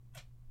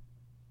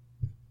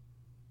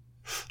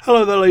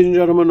Hello there, ladies and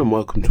gentlemen, and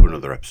welcome to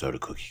another episode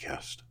of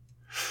CookieCast.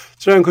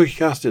 Today on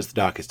CookieCast, it's the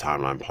Darkest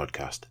Timeline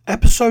podcast,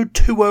 episode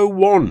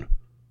 201.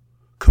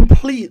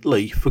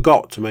 Completely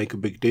forgot to make a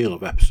big deal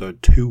of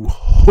episode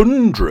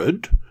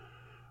 200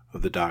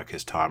 of the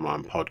Darkest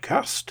Timeline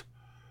podcast,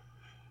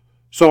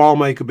 so I'll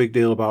make a big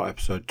deal about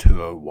episode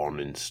 201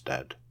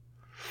 instead.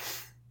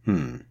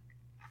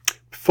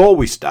 Before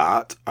we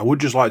start, I would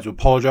just like to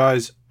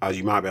apologise. As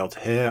you might be able to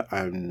hear,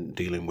 I'm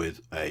dealing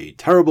with a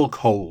terrible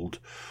cold,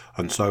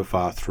 and so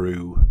far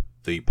through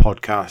the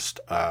podcast,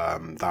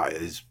 that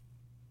is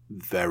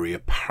very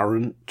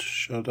apparent,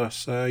 should I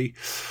say.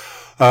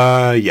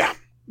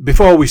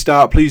 Before we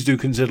start, please do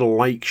consider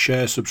like,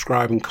 share,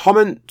 subscribe and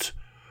comment.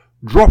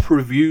 Drop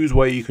reviews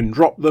where you can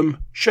drop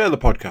them. Share the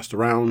podcast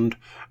around.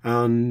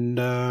 And,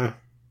 I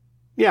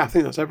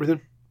think that's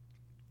everything.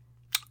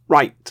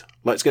 Right,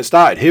 let's get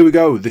started. Here we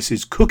go. This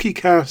is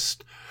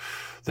CookieCast,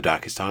 the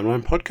Darkest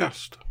Timeline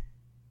podcast.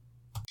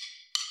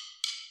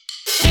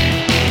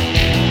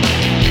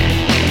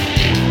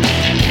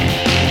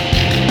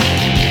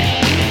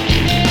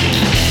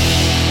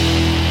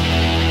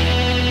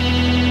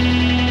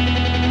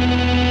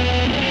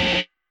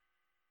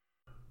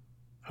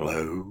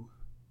 Hello.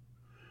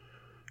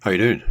 How you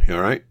doing? You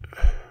alright?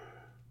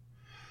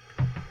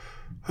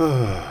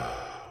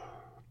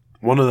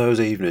 One of those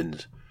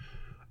evenings.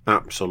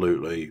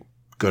 Absolutely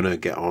gonna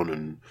get on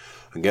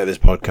and get this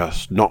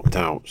podcast knocked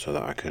out so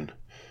that I can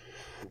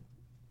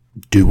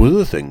do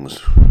other things.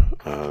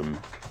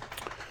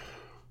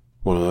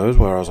 One of those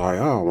where I was like,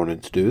 I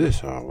wanted to do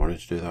this, I wanted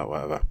to do that,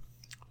 whatever.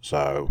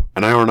 So,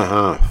 an hour and a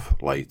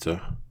half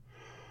later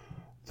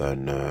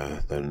than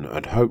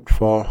I'd hoped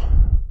for.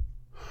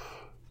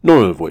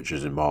 None of which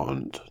is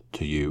important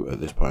to you at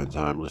this point in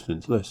time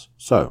listening to this.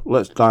 So,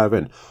 let's dive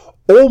in.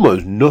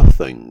 Almost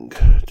nothing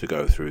to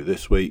go through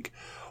this week.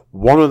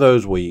 One of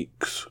those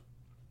weeks...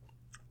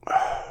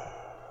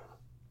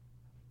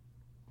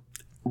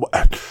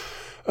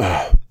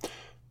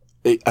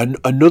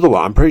 another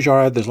one, I'm pretty sure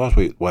I had this last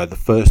week, where the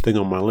first thing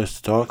on my list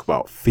to talk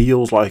about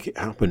feels like it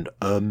happened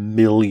a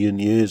million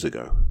years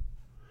ago.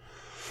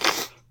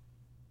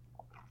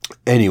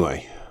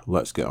 Anyway,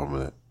 let's get on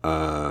with it.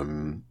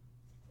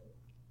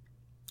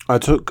 I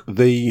took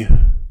the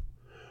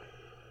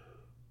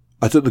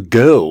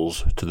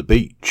girls to the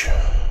beach.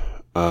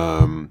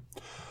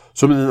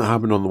 Something that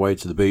happened on the way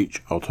to the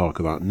beach I'll talk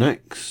about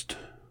next.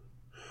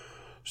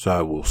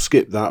 So we'll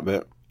skip that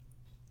bit.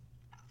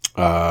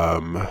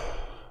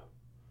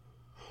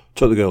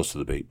 Took the girls to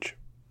the beach.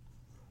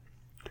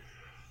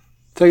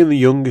 Taking the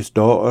youngest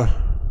daughter,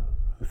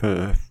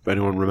 if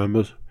anyone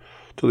remembers,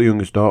 took the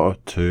youngest daughter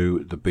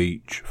to the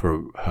beach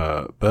for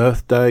her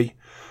birthday.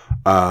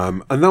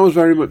 And that was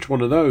very much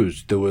one of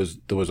those. There was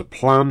a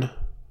plan,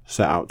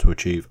 set out to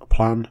achieve a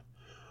plan,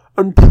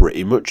 and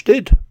pretty much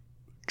did.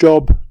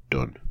 Job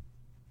done.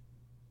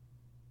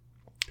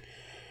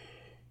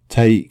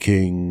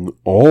 Taking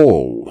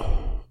all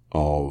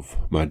of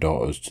my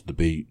daughters to the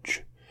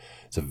beach,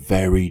 it's a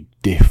very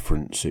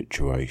different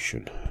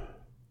situation.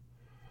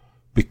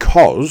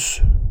 Because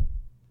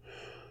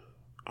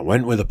I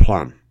went with a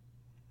plan.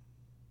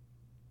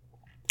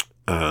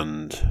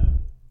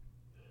 And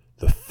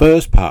the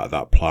first part of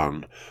that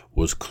plan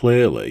was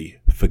clearly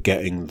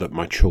forgetting that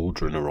my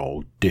children are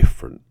all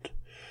different.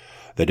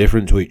 They're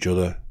different to each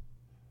other.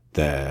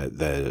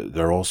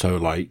 They're also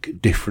like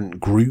different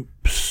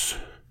groups.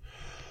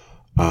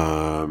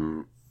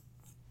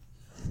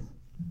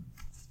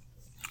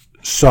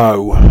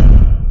 So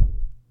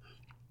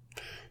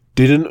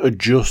didn't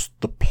adjust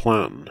the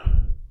plan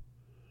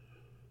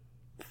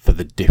for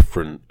the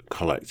different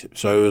collective.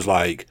 So it was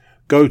like,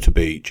 go to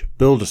beach,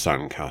 build a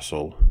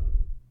sandcastle,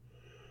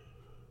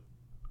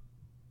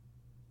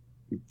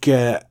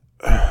 get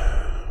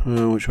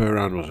which way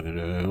around was I going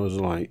to do it? It was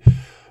like,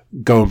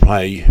 go and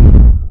play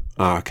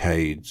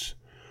arcades,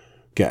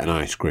 get an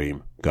ice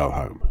cream, go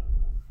home.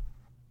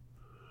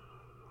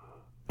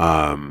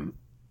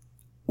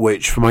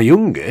 Which for my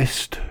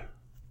youngest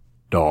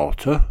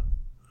daughter,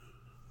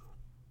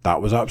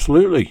 that was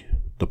absolutely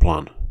the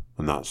plan,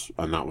 and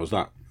that was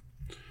that.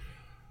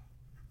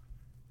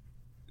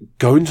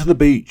 Going to the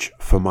beach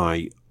for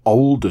my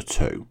older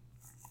two,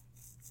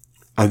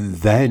 and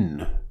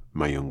then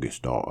my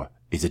youngest daughter,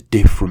 is a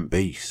different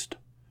beast.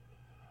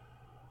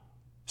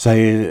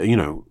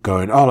 Saying,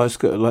 going,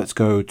 let's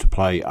go to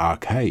play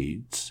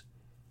arcades.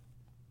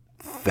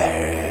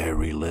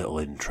 Very little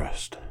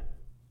interest.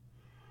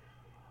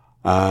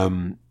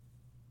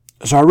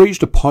 So I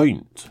reached a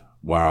point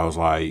where I was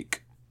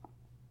like,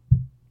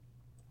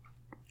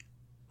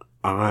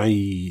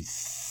 I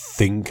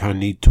think I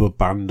need to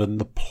abandon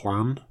the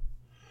plan,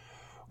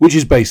 which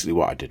is basically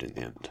what I did in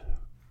the end.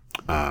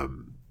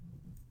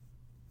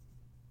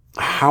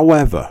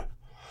 However,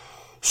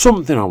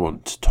 something I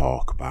want to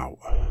talk about.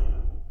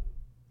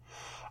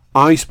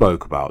 I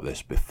spoke about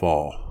this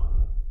before.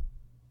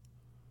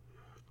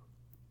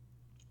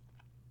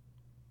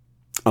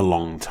 A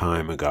long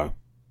time ago.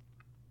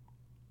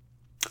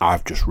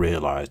 I've just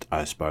realised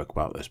I spoke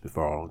about this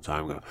before a long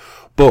time ago.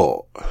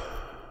 But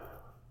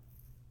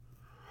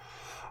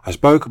I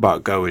spoke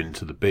about going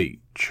to the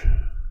beach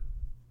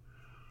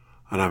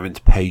and having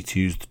to pay to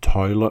use the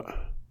toilet,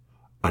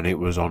 and it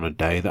was on a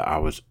day that I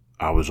was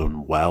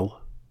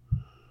unwell.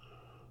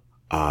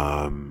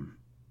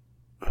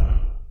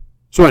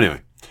 So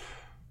anyway,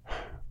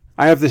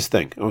 I have this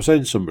thing. I was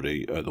saying to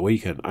somebody at the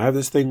weekend, I have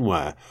this thing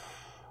where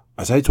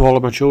I say to all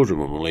of my children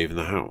when we're leaving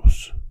the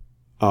house,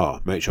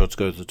 make sure to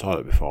go to the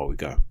toilet before we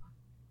go.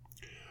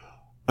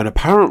 And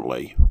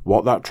apparently,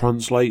 what that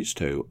translates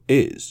to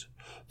is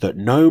that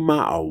no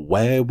matter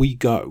where we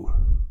go,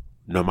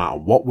 no matter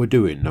what we're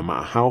doing, no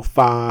matter how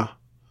far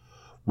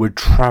we're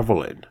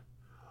travelling,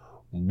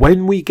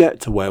 when we get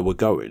to where we're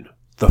going,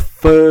 the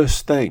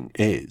first thing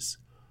is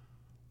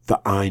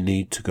that I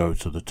need to go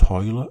to the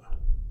toilet.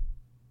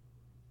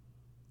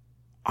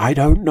 I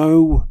don't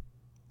know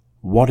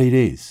what it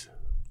is.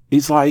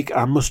 It's like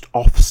I must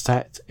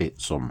offset it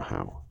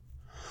somehow.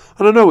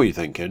 And I know what you're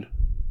thinking.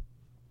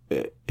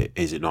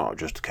 Is it not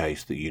just a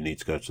case that you need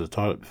to go to the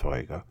toilet before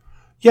you go?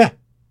 Yeah,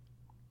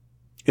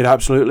 it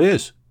absolutely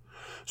is.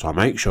 So I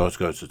make sure to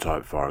go to the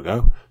toilet before I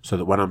go, so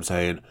that when I'm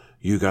saying,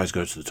 you guys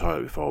go to the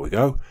toilet before we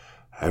go,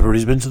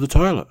 everybody's been to the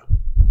toilet.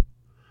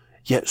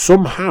 Yet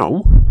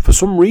somehow, for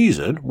some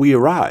reason, we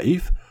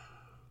arrive,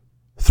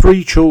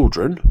 3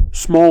 children,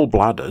 small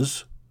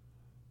bladders,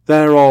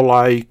 they're all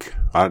like,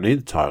 I don't need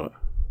the toilet.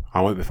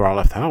 I went before I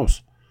left the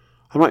house.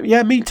 I'm like,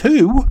 yeah, me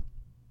too.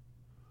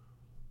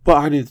 But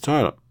I need the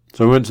toilet.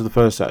 So we went to the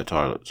first set of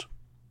toilets.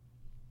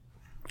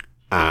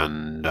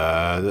 And,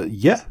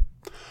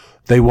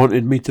 they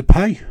wanted me to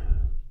pay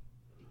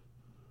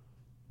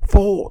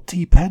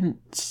 40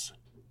 pence.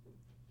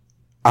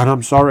 And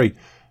I'm sorry,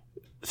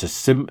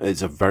 it's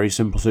a very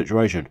simple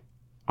situation.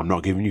 I'm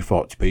not giving you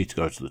 40p to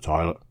go to the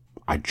toilet.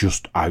 I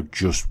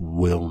just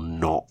will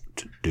not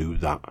do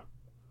that.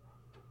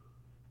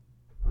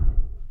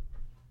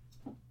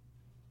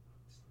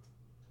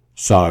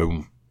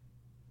 So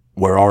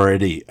we're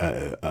already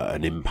at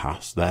an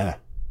impasse there.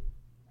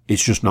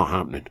 It's just not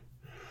happening.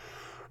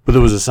 But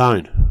there was a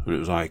sign, and it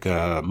was like,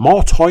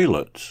 more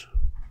toilets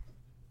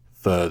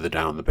further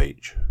down the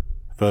beach.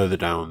 Further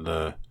down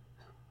the,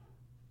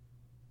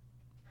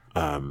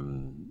 I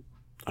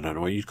don't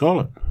know what you'd call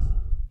it.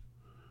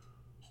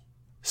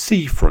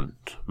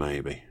 Seafront,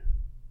 maybe.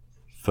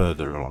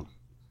 Further along.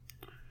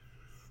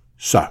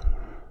 So,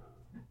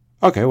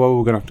 okay, well,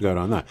 we're going to have to go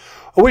down there.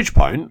 At which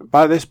point,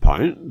 by this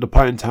point, the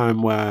point in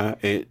time where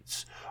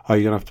it's, you're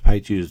going to have to pay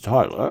to use the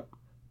toilet,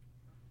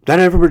 then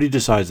everybody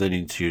decides they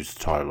need to use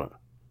the toilet.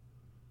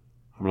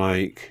 I'm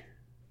like,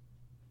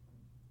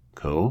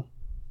 cool.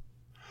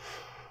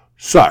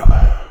 So,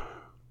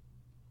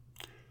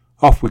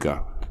 off we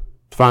go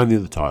to find the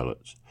other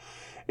toilets.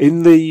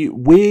 In the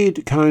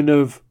weird kind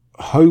of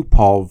hope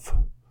of,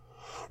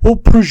 well,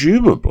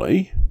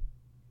 presumably,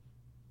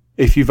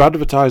 if you've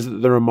advertised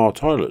that there are more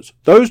toilets,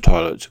 those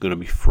toilets are going to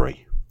be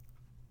free.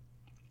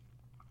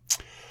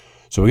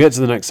 So we get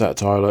to the next set of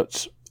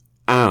toilets,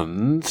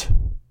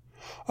 and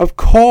of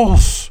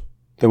course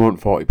they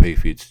want 40p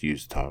for you to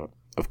use the toilet.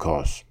 Of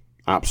course.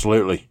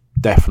 Absolutely.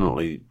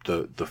 Definitely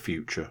the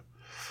future.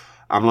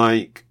 I'm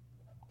like,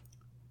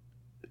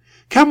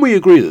 can we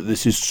agree that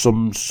this is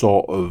some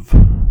sort of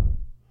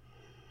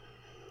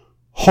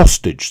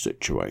hostage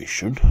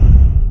situation?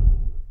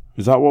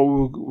 Is that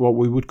what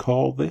we would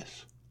call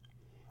this?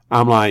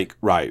 I'm like,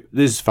 right,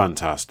 this is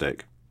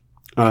fantastic.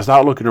 And I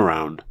start looking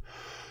around.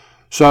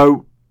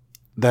 So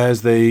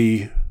there's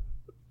the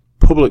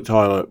public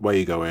toilet where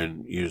you go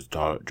in, use the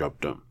toilet, job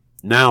done.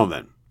 Now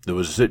then, there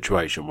was a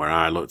situation where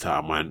I looked at it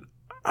and went,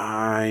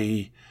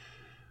 I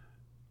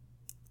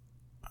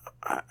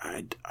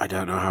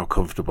don't know how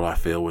comfortable I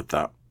feel with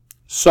that.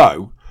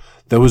 So,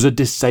 there was a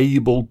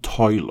disabled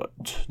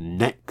toilet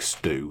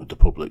next to the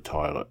public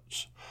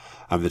toilets.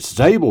 And the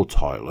disabled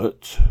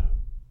toilet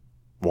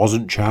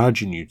wasn't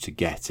charging you to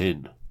get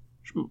in,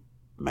 which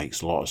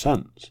makes a lot of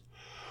sense.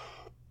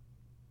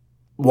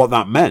 What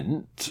that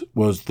meant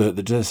was that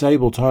the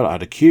disabled toilet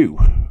had a queue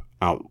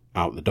out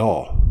the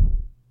door.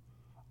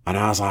 And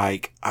I was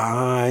like,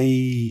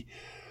 I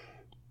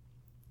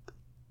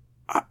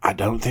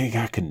don't think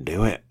I can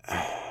do it.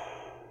 I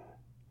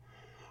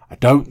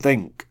don't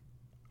think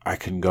I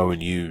can go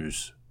and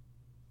use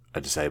a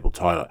disabled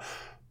toilet.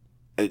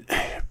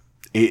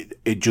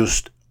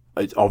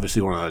 It's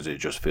obviously one of those, it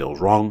just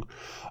feels wrong.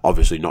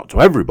 Obviously not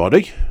to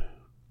everybody,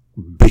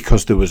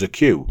 because there was a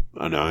queue.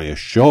 And I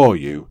assure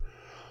you,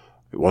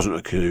 it wasn't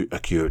a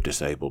queue of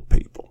disabled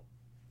people.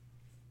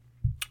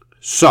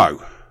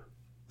 So,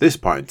 this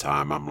point in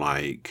time, I'm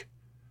like,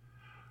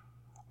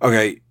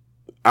 okay,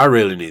 I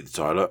really need the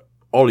toilet.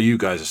 All of you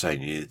guys are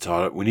saying you need the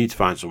toilet. We need to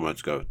find somewhere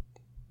to go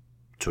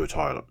to a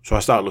toilet. So I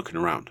start looking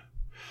around.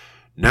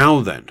 Now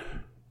then,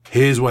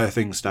 here's where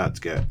things start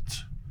to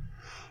get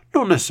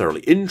not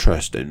necessarily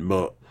interesting,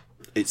 but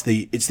it's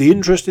the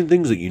interesting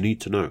things that you need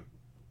to know.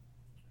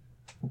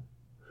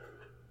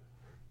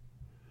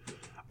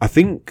 I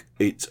think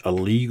it's a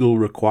legal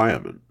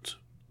requirement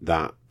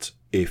that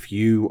if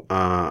you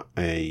are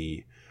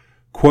a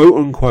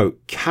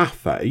quote-unquote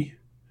cafe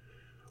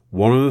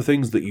one of the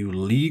things that you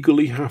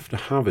legally have to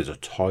have is a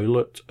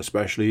toilet,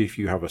 especially if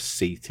you have a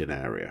seating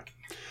area.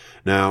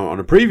 Now, on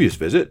a previous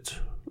visit,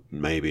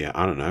 maybe,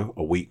 I don't know,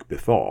 a week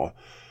before,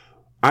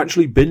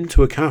 actually been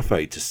to a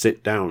cafe to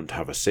sit down, to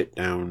have a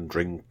sit-down,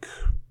 drink,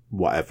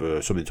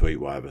 whatever, something to eat,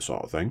 whatever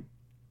sort of thing.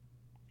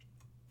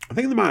 I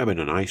think there might have been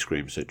an ice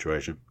cream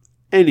situation.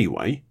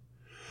 Anyway,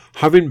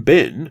 having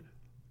been,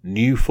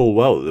 knew full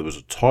well that there was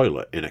a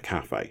toilet in a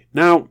cafe.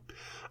 Now,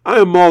 I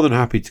am more than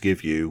happy to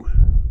give you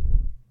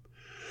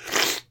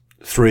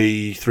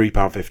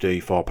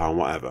 £3.50, £4,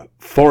 whatever,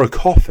 for a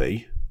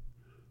coffee,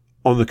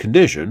 on the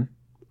condition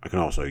I can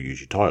also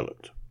use your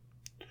toilet.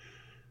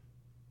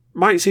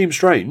 Might seem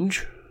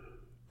strange,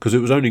 because it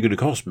was only going to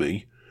cost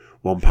me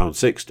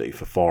 £1.60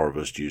 for 4 of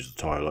us to use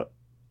the toilet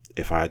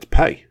if I had to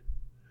pay.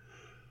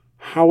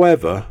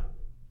 However,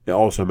 it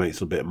also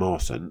makes a bit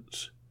more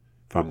sense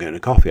if I'm getting a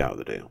coffee out of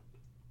the deal.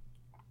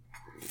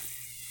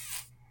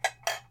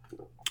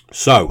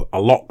 So, I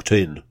locked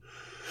in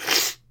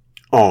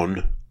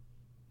on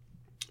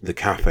the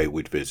cafe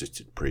we'd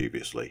visited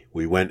previously.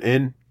 We went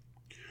in,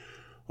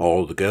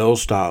 all the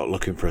girls started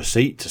looking for a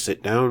seat to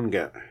sit down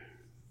and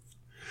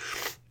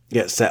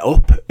get set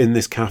up in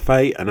this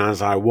cafe, and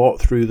as I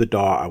walked through the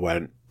door, I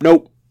went,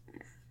 nope.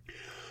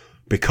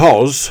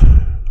 Because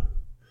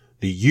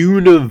the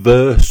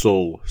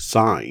universal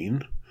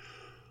sign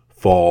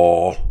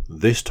for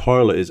this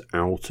toilet is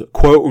out,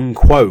 quote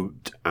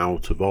unquote,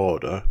 out of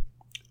order,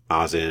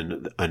 as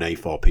in an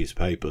A4 piece of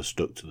paper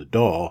stuck to the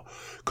door,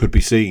 could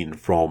be seen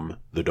from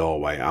the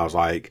doorway. I was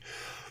like,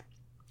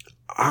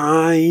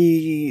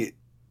 I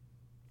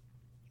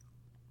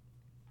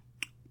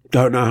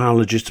don't know how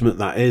legitimate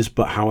that is,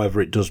 but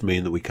however, it does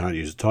mean that we can't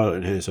use the toilet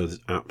in here, so there's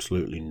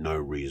absolutely no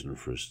reason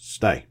for us to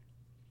stay.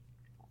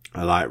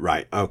 I'm like,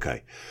 right,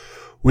 okay,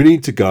 we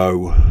need to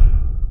go,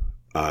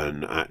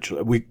 and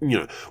actually, we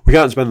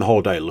can't spend the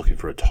whole day looking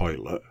for a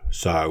toilet,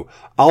 so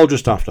I'll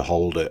just have to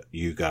hold it.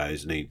 You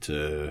guys need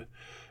to,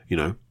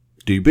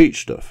 do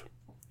beach stuff.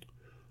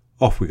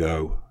 Off we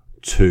go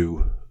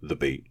to the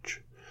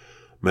beach.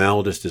 My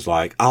eldest is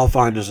like, I'll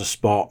find us a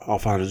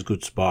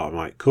good spot. I'm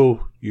like,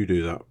 cool, you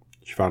do that.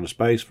 She found a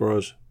space for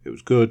us. It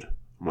was good.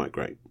 I'm like,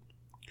 great.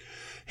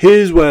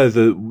 Here's where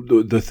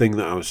the thing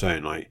that I was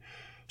saying, like,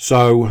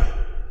 so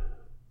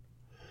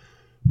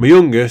my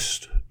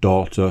youngest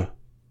daughter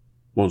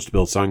wants to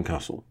build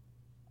sandcastle.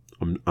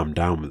 I'm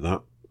down with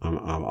that. I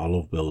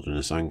love building a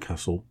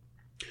sandcastle.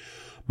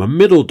 My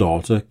middle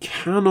daughter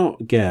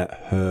cannot get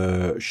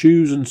her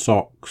shoes and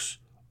socks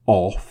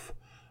off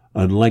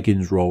and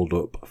leggings rolled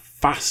up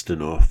fast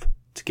enough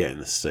to get in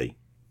the sea.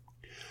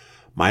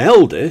 My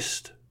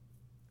eldest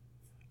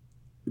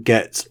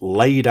gets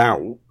laid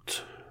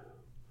out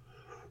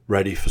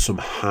ready for some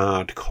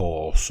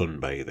hardcore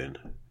sunbathing,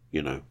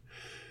 in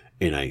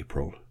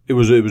April. It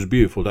was a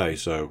beautiful day,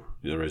 so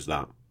there is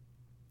that.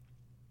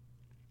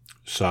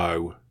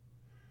 So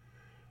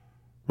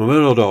my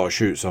middle daughter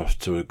shoots off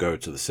to go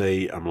to the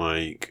sea. I'm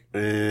like,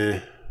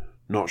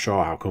 not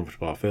sure how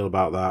comfortable I feel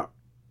about that.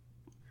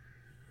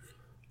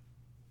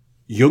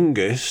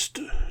 Youngest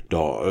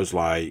daughter's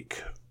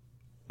like,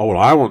 oh, well,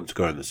 I want to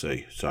go in the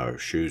sea. So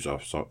shoes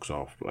off, socks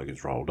off,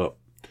 leggings rolled up.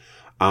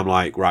 I'm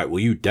like, right, well,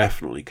 you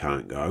definitely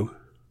can't go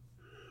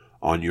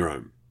on your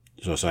own.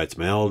 So I say to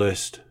my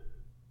eldest,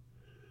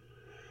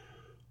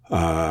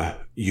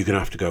 you're going to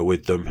have to go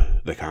with them.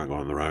 They can't go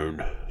on their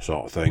own,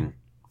 sort of thing.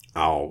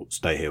 I'll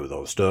stay here with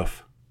all the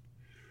stuff.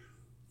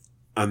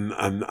 And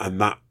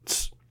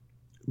that's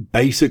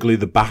basically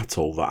the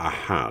battle that I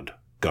had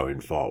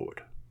going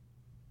forward.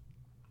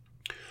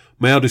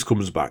 My eldest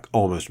comes back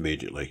almost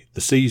immediately.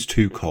 The sea's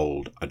too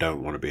cold. I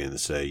don't want to be in the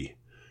sea.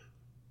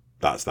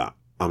 That's that.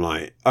 I'm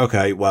like,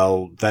 okay,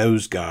 well,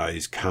 those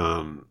guys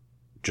can't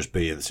just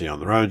be in the sea on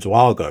their own, so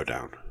I'll go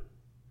down.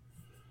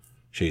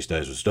 She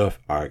stays with stuff.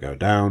 I go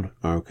down.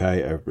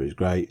 Okay, everybody's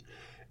great.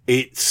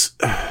 It's...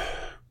 I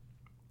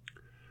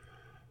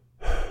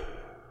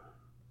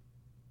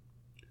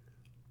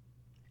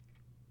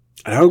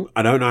don't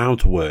know how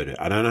to word it.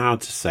 I don't know how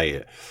to say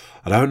it.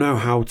 I don't know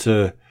how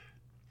to...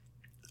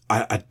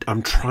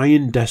 I'm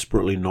trying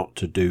desperately not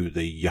to do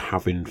the you're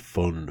having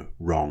fun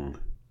wrong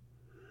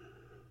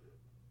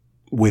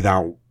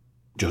without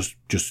just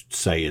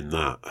saying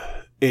that.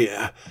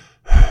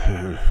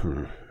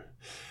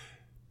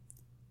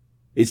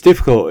 It's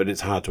difficult and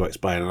it's hard to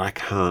explain, and I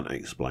can't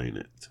explain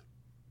it.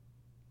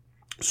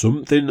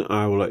 Something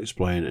I will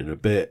explain in a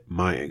bit,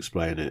 might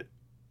explain it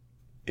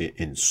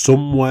in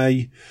some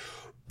way,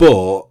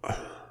 but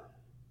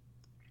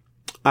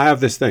I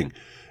have this thing.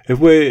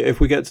 If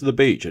we get to the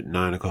beach at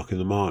 9 o'clock in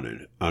the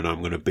morning and I'm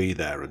going to be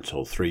there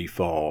until 3,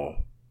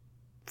 4,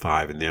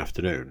 5 in the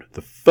afternoon,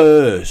 the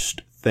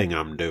first thing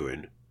I'm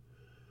doing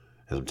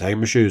is I'm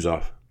taking my shoes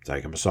off,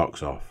 taking my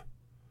socks off,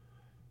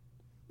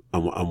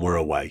 and we're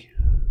away.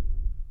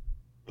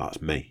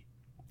 That's me.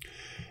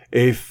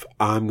 If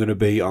I'm going to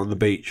be on the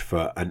beach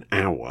for an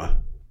hour,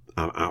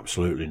 I'm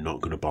absolutely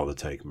not going to bother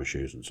taking my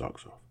shoes and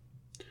socks off.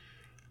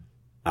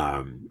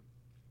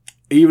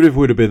 Even if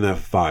we'd have been there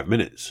for 5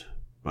 minutes,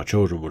 my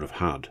children would have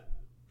had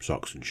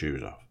socks and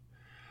shoes off.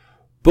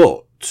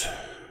 But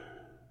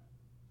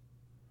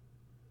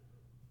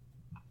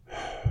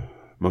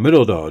my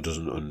middle daughter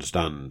doesn't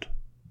understand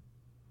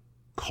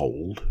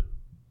cold.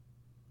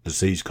 The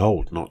sea's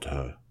cold, not to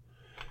her.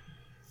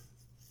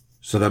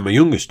 So then my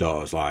youngest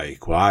daughter's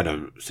like, well, I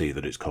don't see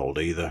that it's cold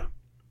either.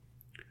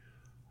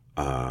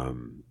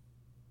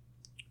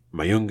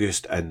 My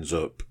youngest ends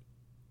up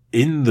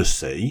in the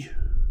sea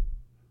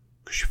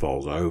because she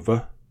falls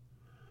over.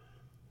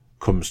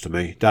 Comes to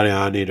me, Daddy,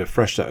 I need a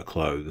fresh set of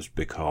clothes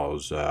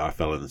because I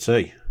fell in the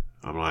sea.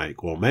 I'm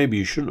like, well, maybe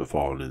you shouldn't have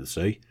fallen in the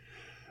sea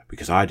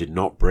because I did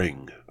not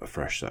bring a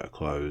fresh set of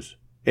clothes.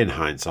 In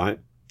hindsight,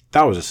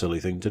 that was a silly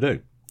thing to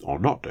do or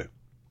not do.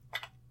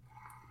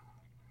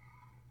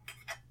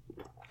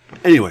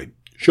 Anyway,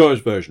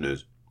 shortest version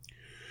is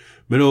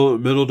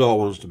middle daughter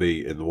wants to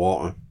be in the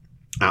water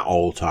at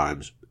all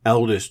times.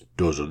 Eldest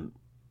doesn't.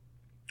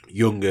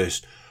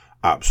 Youngest,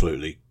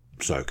 absolutely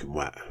soaking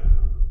wet.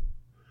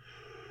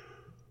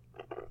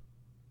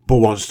 But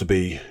wants to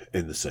be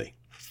in the sea.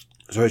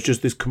 So it's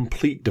just this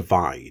complete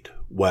divide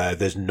where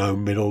there's no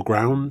middle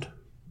ground.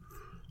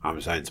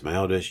 I'm saying to my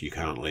eldest, you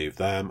can't leave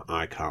them,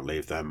 I can't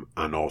leave them,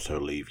 and also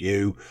leave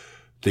you.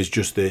 There's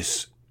just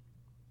this,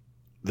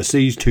 the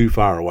sea's too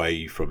far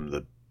away from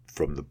the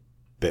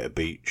bit of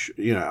beach,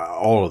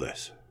 all of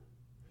this.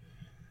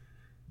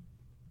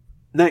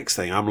 Next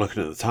thing, I'm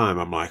looking at the time,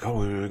 I'm like, oh,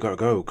 we've got to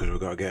go because we've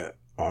got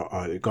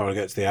to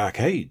get to the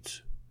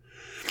arcades.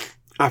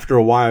 After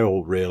a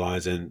while,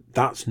 realising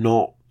that's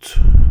not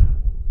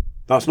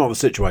the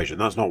situation.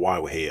 That's not why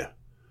we're here.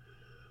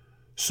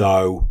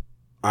 So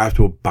I have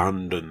to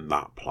abandon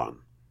that plan.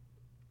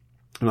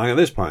 And like at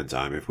this point in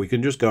time, if we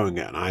can just go and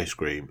get an ice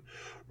cream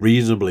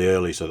reasonably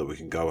early so that we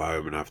can go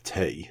home and have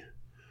tea,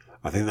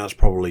 I think that's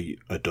probably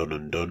a done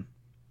and done.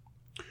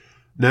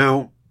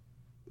 Now,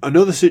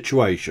 another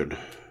situation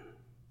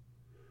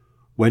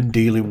when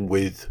dealing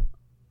with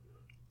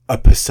a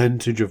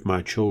percentage of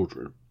my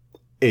children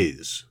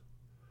is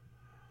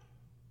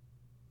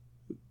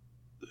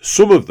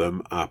some of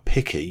them are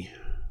picky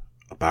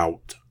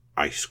about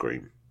ice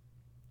cream.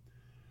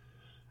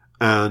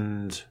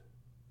 And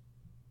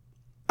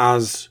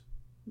as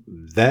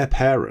their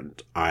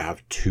parent, I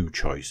have two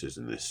choices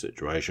in this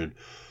situation.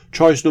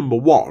 Choice number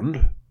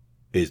one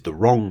is the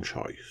wrong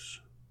choice.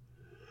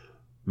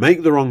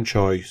 Make the wrong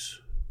choice.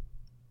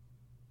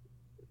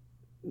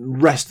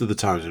 Rest of the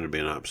time is going to be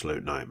an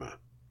absolute nightmare.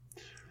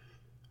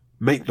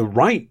 Make the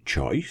right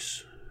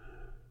choice.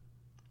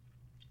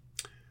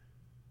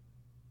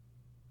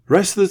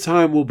 Rest of the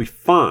time will be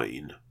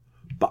fine,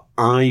 but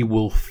I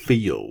will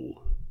feel.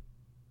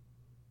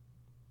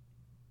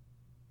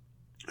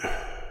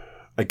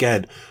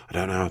 Again, I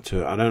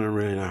don't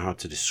really know how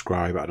to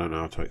describe it. I don't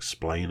know how to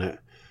explain it.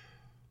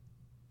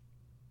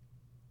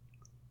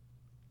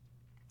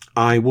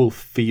 I will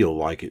feel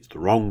like it's the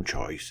wrong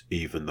choice,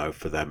 even though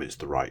for them it's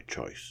the right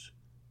choice.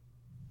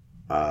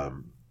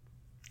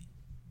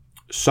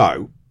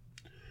 So,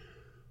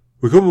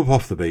 we come up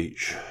off the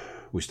beach,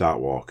 we start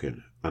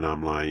walking, and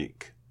I'm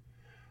like,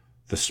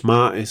 the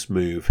smartest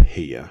move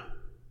here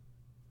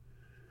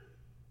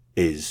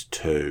is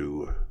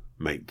to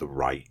make the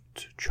right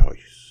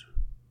choice.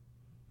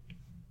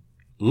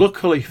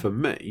 Luckily for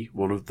me,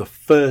 one of the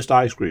first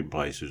ice cream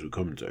places we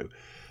come to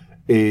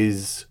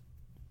is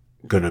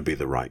going to be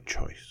the right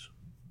choice.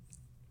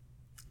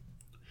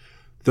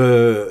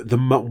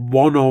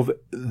 One of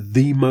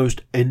the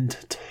most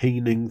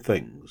entertaining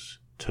things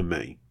to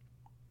me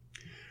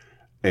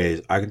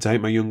is I can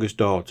take my youngest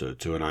daughter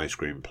to an ice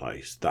cream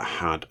place that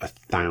had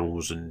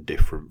 1,000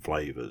 different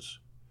flavours.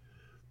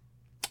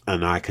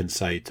 And I can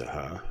say to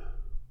her,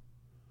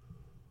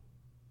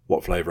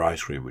 what flavour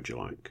ice cream would you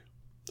like?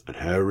 And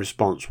her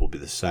response will be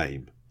the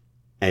same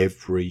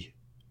every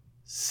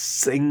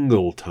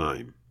single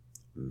time.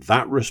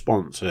 That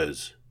response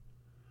is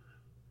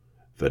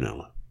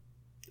vanilla.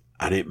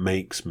 And it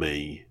makes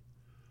me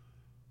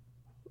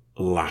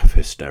laugh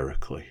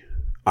hysterically.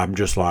 I'm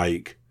just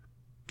like,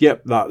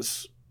 yep,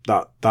 that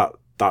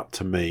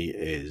to me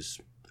is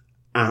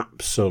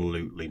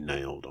absolutely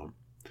nailed on.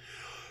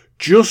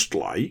 Just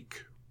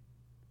like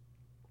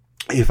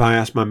if I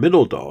ask my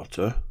middle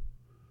daughter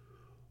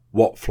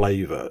what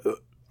flavour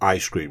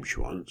ice cream she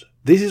wants,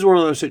 this is one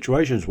of those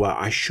situations where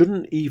I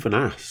shouldn't even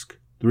ask.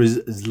 There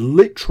is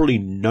literally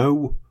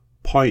no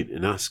point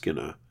in asking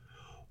her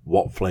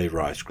what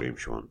flavour ice cream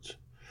she wants,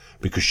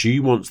 because she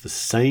wants the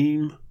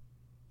same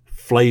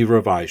flavour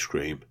of ice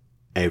cream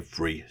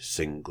every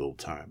single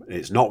time.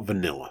 It's not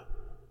vanilla.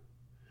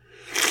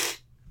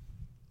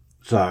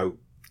 So,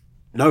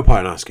 no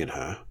point in asking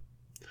her.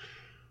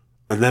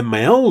 And then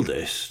my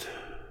eldest,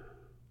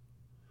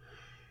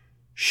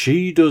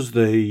 she does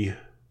the,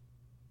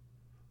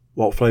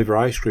 what flavour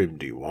ice cream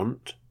do you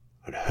want?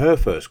 And her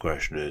first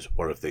question is,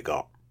 what have they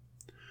got?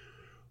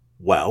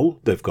 Well,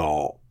 they've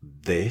got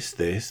this.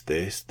 They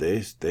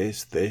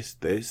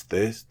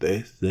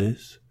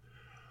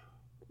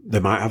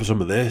might have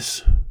some of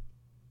this.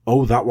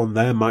 Oh, that one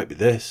there might be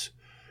this.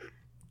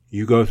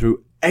 You go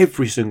through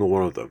every single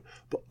one of them.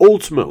 But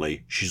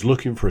ultimately, she's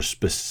looking for a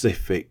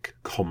specific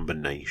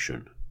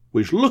combination,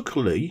 which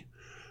luckily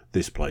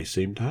this place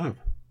seemed to have.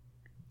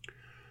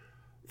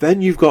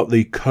 Then you've got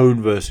the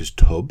cone versus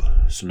tub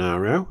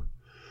scenario,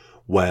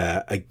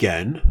 where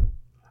again,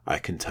 I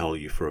can tell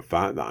you for a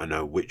fact that I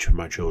know which of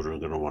my children are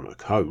going to want a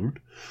cone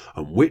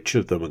and which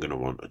of them are going to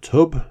want a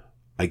tub.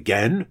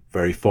 Again,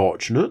 very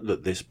fortunate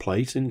that this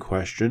place in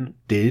question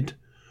did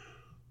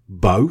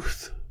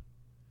both.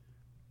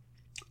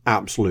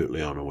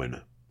 Absolutely on a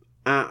winner.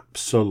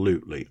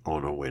 Absolutely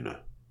on a winner.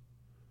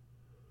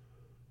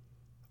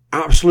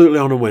 Absolutely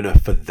on a winner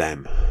for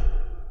them.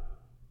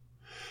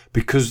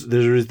 Because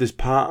there is this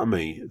part of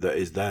me that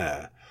is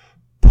there,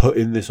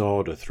 putting this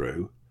order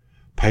through,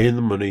 paying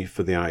the money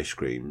for the ice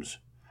creams,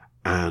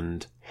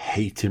 and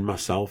hating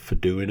myself for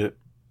doing it.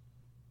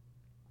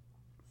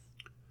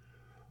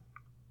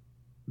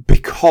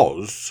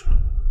 Because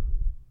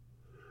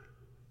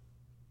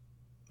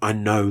I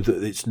know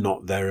that it's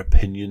not their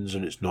opinions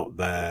and it's not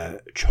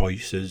their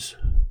choices.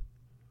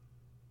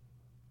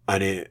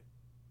 And it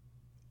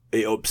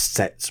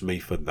upsets me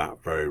for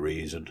that very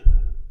reason.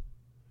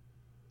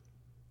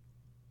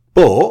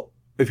 But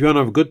if you want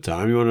to have a good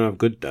time, you want to have a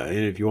good day,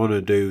 and if you want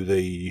to do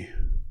the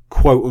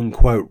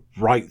quote-unquote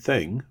right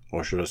thing,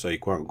 or should I say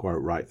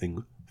quote-unquote right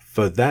thing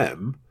for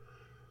them,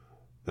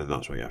 then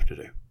that's what you have to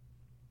do.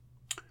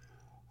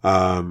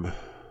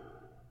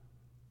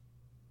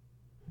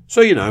 So,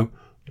 you know,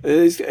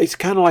 it's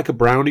kind of like a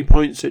brownie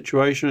point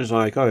situation. It's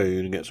like, oh, you're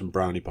going to get some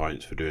brownie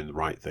points for doing the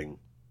right thing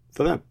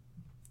for them.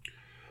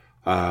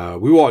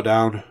 We walked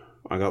down.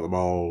 I got them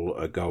all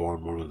a go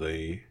on one of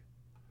the...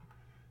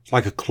 It's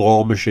like a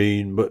claw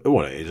machine, but...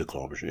 Well, it is a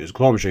claw machine. It's a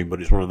claw machine,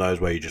 but it's one of those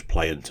where you just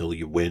play until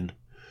you win.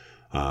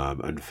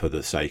 And for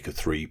the sake of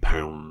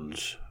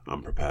 £3,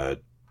 I'm prepared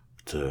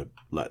to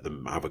let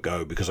them have a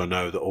go, because I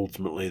know that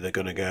ultimately they're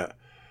going to get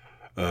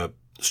a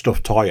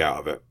stuffed toy out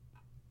of it.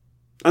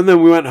 And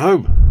then we went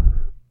home.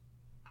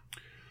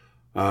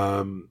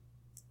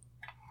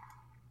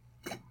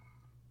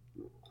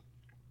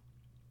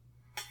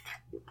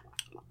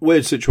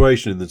 Weird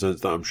situation in the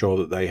sense that I'm sure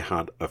that they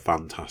had a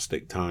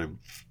fantastic time.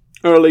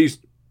 Or at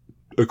least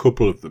a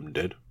couple of them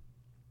did.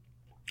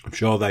 I'm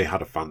sure they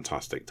had a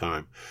fantastic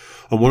time.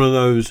 And one of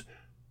those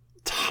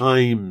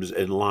times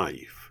in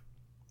life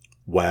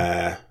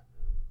where,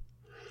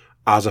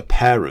 as a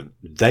parent,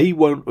 they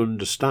won't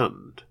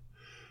understand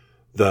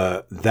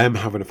that them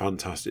having a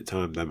fantastic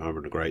time, them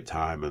having a great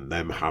time, and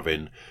them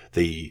having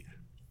the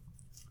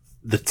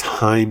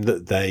time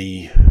that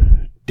they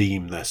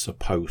deem they're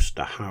supposed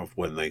to have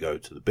when they go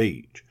to the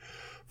beach,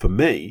 for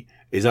me,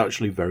 is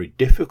actually very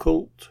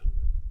difficult.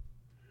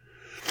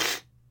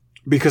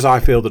 Because I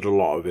feel that a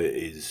lot of it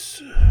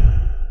is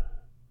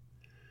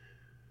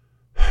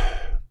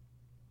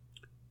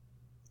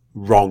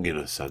wrong in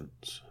a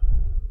sense.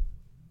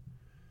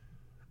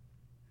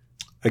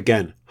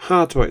 Again,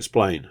 hard to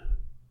explain.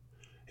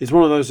 It's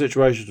one of those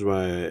situations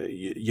where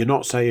you're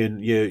not saying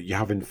you're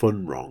having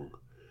fun wrong.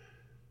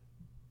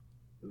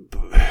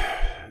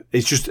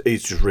 It's just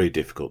really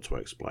difficult to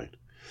explain.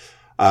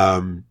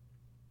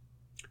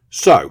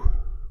 So,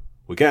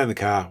 we get in the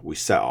car, we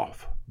set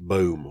off.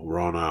 Boom, we're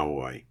on our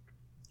way.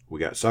 We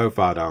get so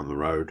far down the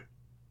road.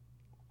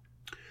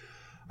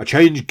 I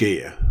changed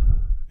gear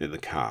in the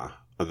car,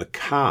 and the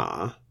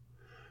car,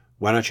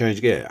 when I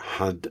changed gear,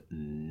 had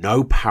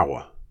no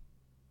power.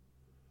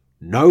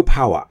 No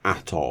power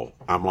at all.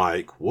 I'm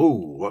like, whoa,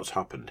 what's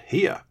happened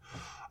here?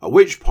 At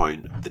which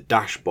point, the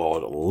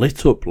dashboard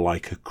lit up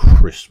like a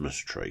Christmas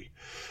tree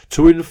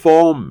to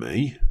inform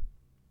me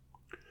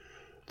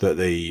that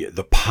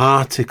the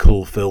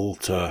particle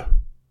filter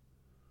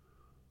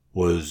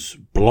was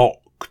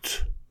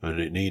blocked and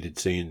it needed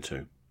seeing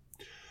to.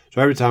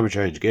 So every time I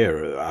changed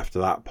gear after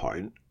that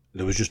point,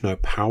 there was just no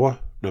power.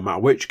 No matter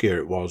which gear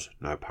it was,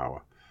 no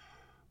power.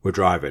 We're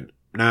driving.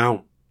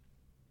 Now,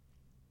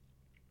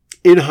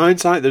 in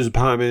hindsight, there's a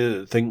part of me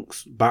that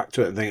thinks back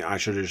to it and think I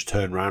should have just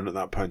turned around at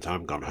that point in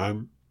time and gone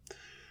home.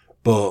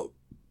 But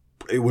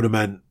it would have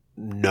meant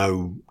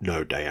no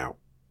day out.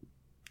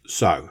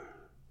 So,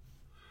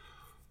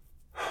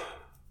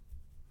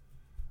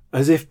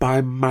 as if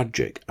by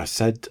magic, I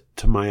said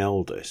to my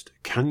eldest,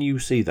 can you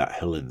see that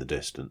hill in the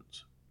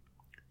distance?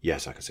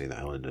 Yes, I can see that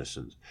hill in the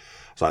distance.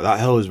 It's like, that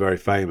hill is very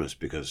famous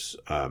because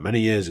many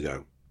years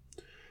ago,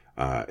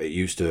 it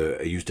used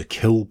to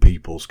kill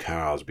people's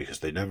cars because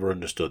they never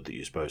understood that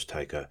you're supposed to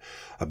take a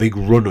big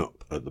run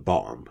up at the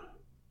bottom,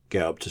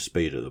 get up to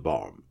speed at the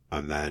bottom,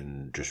 and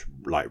then just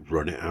like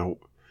run it out.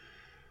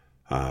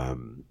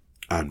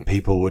 And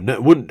people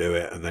wouldn't do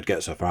it, and they'd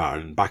get so far.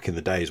 And back in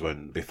the days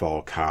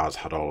before cars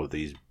had all of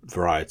these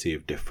variety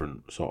of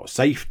different sort of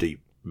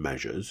safety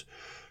measures,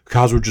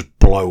 cars would just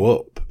blow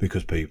up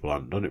because people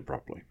hadn't done it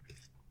properly.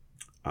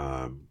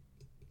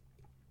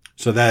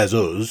 So there's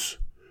us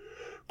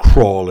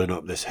crawling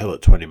up this hill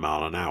at 20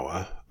 mile an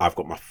hour. I've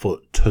got my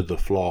foot to the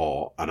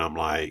floor, and I'm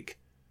like,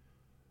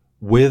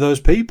 we're those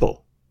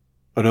people.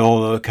 And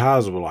all the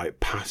cars were like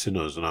passing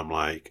us, and I'm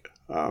like,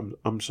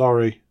 I'm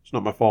sorry, it's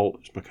not my fault,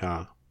 it's my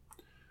car.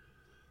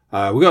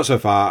 We got so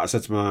far, I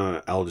said to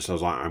my eldest, I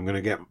was like, I'm going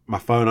to get my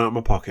phone out of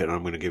my pocket and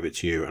I'm going to give it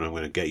to you and I'm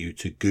going to get you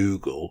to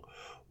Google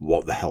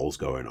what the hell's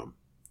going on.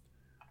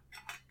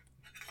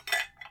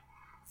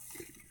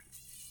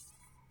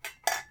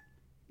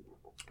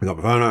 I got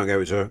my phone out and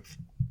gave it to her.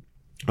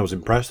 I was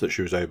impressed that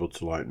she was able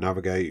to like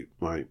navigate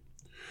like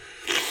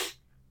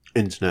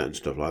internet and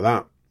stuff like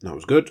that. That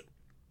was good.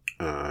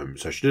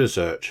 So she did a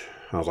search.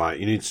 I was like,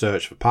 you need to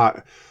search for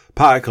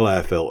particle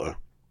air filter,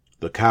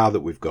 the car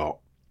that we've got,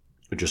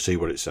 and just see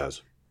what it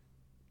says.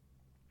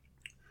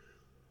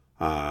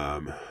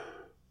 Because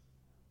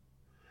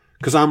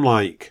I'm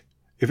like,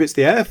 if it's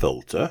the air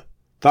filter,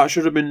 that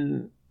should have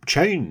been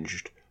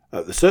changed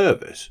at the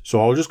service.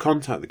 So I'll just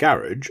contact the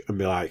garage and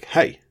be like,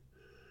 hey,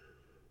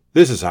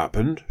 this has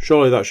happened.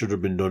 Surely that should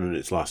have been done in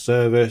its last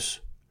service.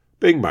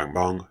 Bing, bang,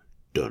 bong.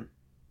 Done.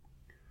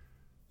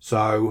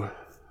 So,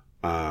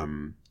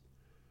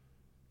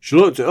 she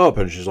looked it up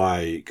and she's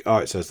like, oh,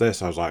 it says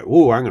this. I was like,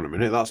 oh, hang on a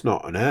minute. That's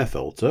not an air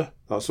filter.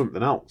 That's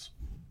something else.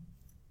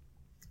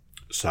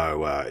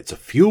 So, it's a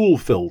fuel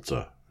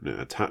filter and it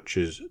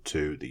attaches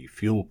to the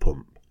fuel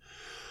pump.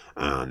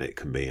 And it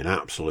can be an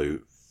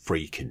absolute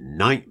freaking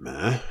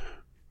nightmare.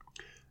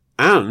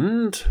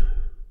 And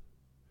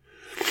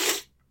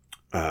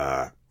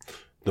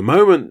the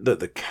moment that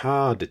the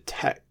car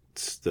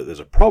detects that there's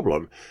a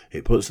problem,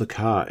 it puts the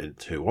car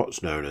into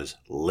what's known as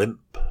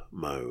limp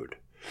mode.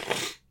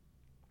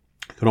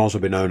 It can also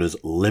be known as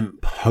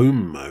limp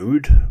home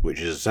mode, which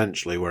is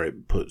essentially where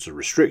it puts a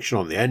restriction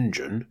on the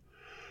engine,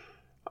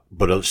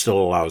 but it still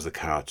allows the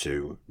car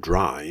to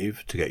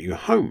drive to get you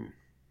home.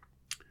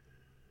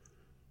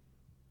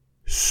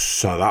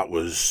 So that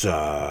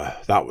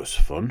was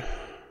fun.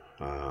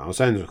 I was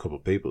saying to a couple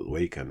of people at the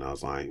weekend, I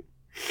was like,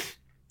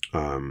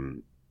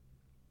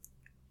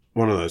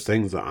 one of those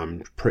things that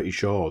I'm pretty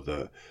sure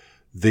that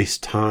this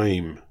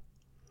time,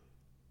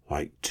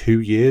 like 2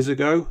 years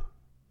ago,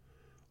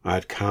 I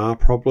had car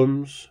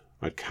problems,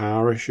 I had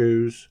car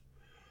issues,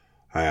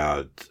 I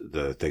had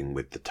the thing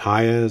with the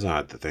tyres, I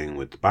had the thing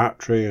with the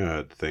battery, I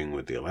had the thing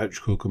with the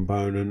electrical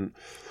component.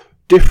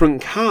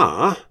 Different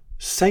car,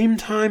 same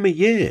time of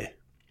year.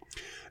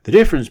 The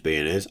difference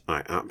being is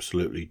I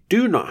absolutely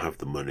do not have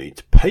the money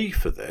to pay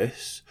for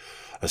this,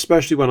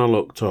 especially when I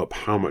looked up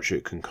how much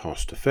it can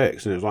cost to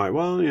fix. And it was like,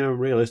 well,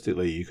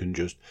 realistically, you can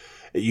just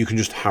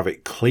have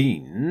it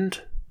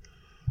cleaned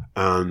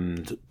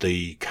and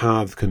the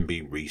car can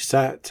be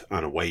reset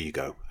and away you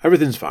go.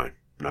 Everything's fine.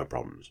 No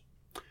problems.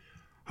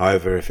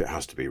 However, if it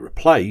has to be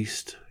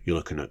replaced, you're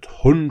looking at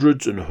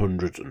hundreds and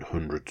hundreds and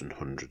hundreds and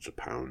hundreds of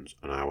pounds.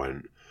 And I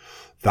went,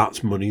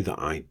 that's money that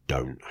I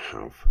don't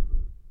have.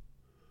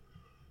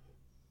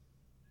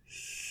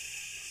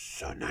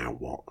 So now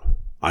what?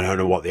 I don't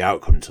know what the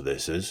outcome to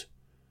this is.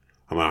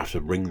 I'm going to have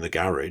to ring the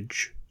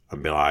garage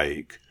and be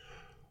like,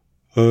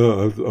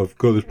 I've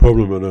got this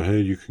problem and I hear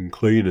you can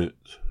clean it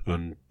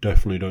and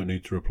definitely don't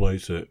need to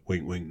replace it.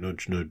 Wink, wink,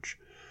 nudge, nudge.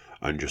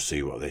 And just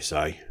see what they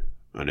say.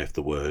 And if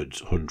the words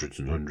hundreds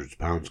and hundreds of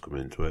pounds come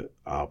into it,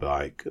 I'll be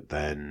like,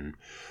 then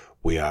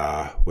we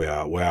have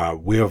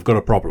got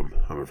a problem,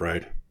 I'm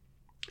afraid.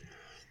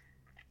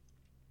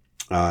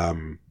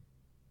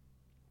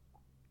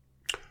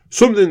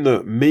 Something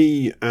that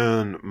me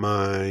and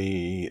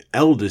my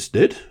eldest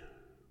did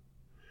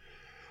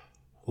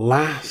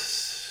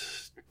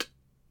last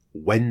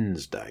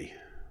Wednesday.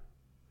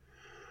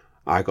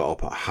 I got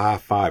up at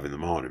 5:30 in the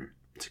morning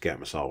to get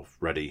myself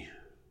ready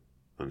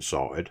and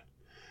sorted.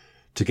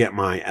 To get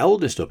my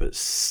eldest up at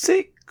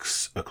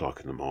 6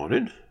 o'clock in the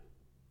morning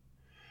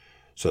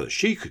so that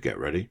she could get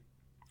ready,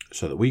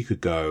 so that we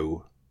could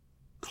go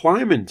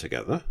climbing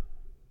together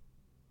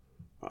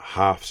at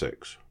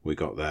 6:30. We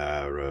got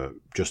there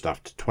just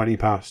after 20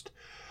 past,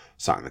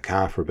 sat in the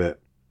car for a bit.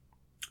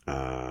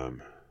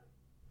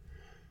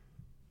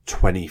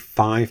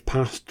 25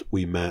 past,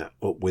 we met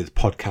up with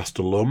podcast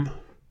alum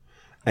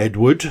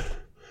Edward,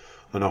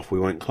 and off we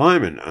went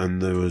climbing.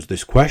 And there was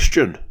this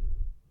question: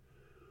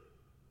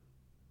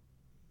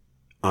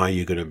 are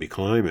you going to be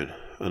climbing?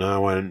 And I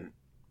went,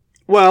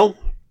 well,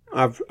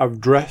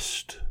 I've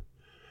dressed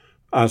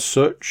as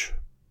such.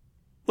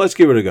 Let's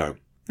give it a go.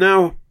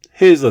 Now,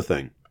 here's the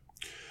thing.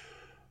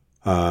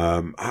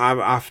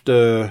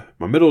 After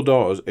my middle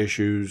daughter's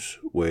issues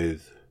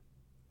with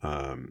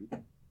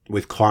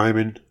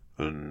climbing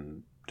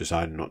and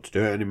deciding not to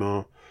do it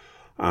anymore,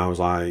 I was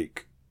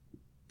like,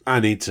 I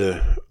need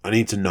to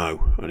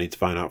know. I need to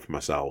find out for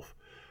myself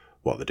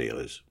what the deal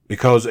is,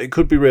 because it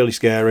could be really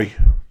scary,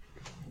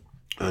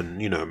 and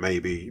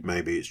maybe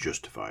it's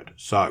justified.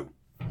 So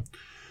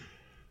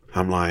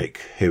I'm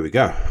like, here we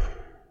go.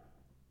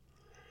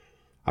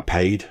 I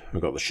paid. I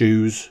got the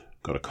shoes,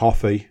 got a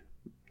coffee,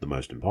 the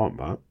most important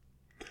part,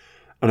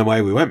 and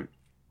away we went.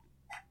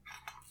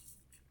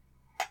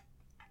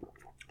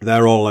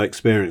 They're all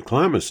experienced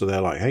climbers, so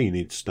they're like, hey, you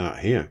need to start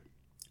here.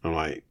 I'm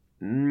like,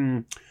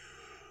 no,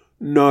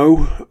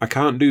 I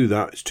can't do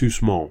that. It's too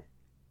small.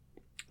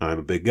 I'm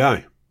a big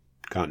guy.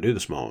 Can't do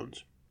the small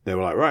ones. They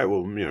were like, right,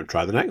 well,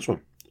 try the next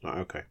one. I'm like,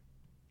 okay.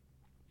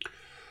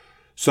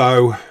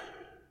 So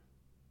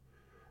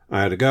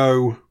I had a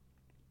go.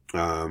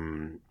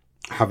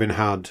 Having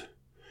had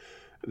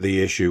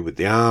the issue with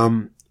the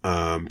arm,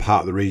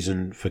 part of the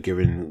reason for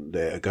giving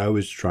it a go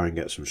is to try and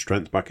get some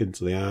strength back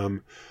into the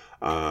arm.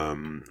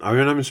 I've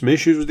been having some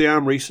issues with the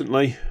arm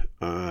recently.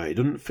 It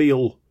doesn't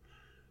feel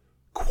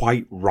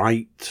quite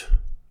right.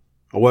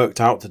 I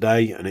worked out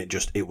today and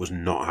it was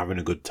not having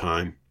a good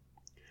time.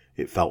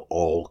 It felt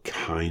all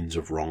kinds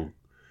of wrong.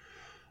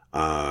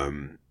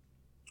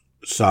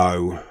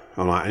 So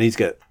I'm like, I need to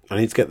get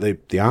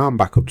the arm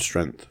back up to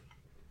strength.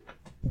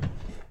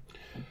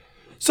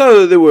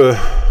 So there were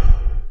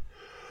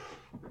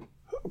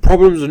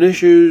problems and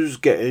issues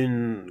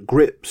getting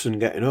grips and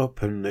getting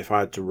up, and if I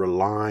had to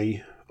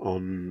rely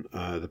on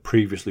the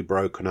previously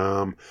broken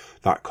arm,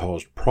 that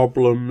caused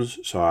problems.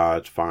 So I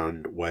had to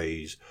find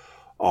ways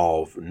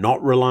of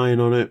not relying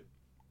on it.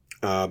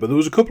 But there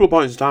was a couple of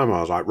points in time where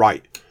I was like,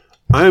 right,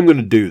 I am going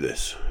to do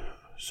this.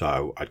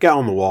 So I'd get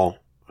on the wall,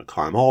 I'd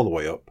climb all the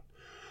way up.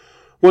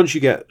 Once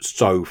you get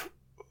so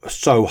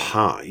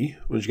high,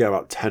 once you get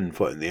about 10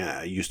 foot in the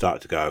air, you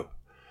start to go,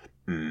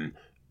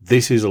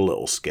 this is a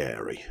little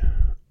scary.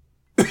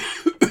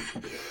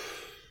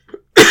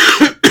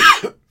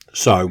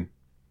 So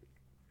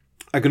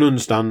I can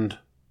understand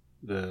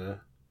the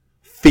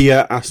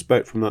fear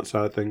aspect from that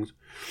side of things.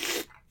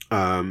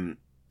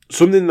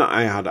 Something that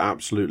I had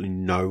absolutely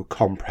no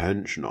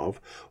comprehension of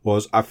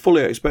was I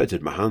fully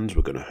expected my hands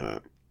were going to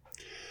hurt.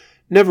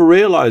 Never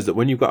realised that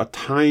when you've got a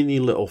tiny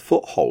little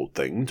foothold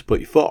thing to put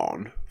your foot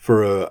on,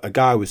 for a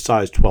guy with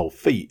size 12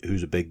 feet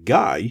who's a big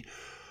guy,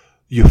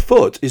 your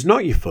foot is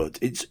not your foot,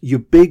 it's your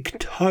big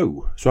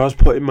toe. So I was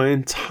putting my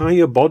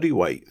entire body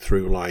weight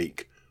through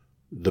like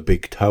the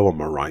big toe on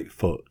my right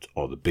foot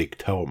or the big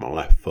toe on my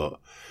left foot.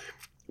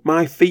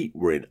 My feet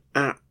were in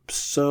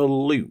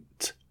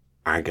absolute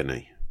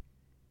agony.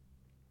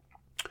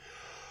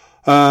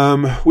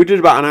 We did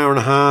about an hour and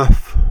a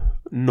half,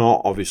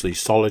 not obviously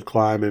solid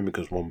climbing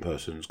because one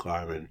person's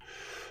climbing.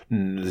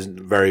 There's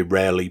very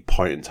rarely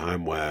point in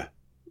time where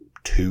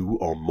 2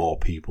 or more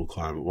people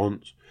climb at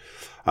once.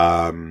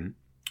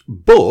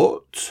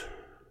 But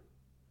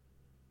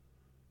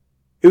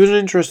it was an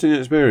interesting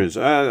experience.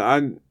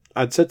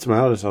 I'd said to my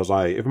eldest, I was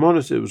like, if I'm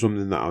honest, it was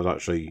something that I was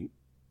actually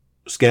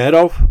scared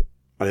of.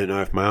 I didn't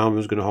know if my arm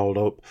was going to hold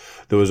up.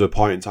 There was a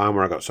point in time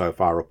where I got so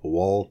far up a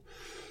wall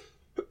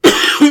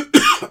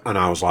and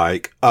I was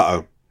like,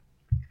 I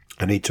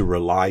need to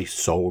rely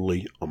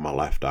solely on my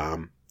left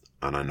arm,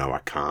 and I know I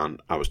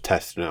can't. I was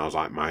testing it. I was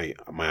like, my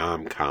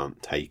arm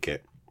can't take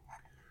it.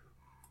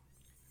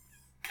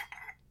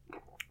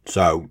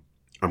 So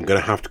I'm going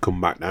to have to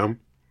come back down.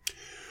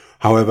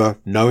 However,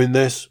 knowing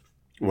this,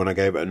 when I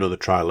gave it another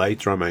try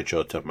later, I made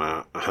sure to have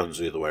my hands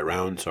the other way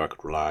around so I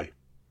could rely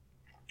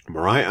on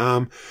my right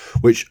arm,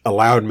 which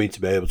allowed me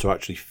to be able to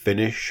actually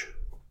finish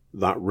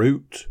that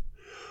route,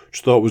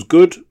 which I thought was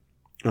good.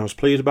 I was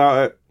pleased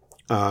about it.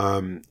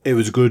 It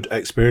was a good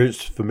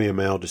experience for me and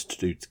my eldest to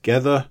do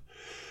together.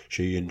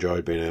 She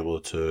enjoyed being able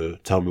to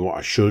tell me what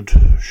I shouldn't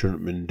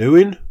have been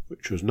doing,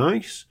 which was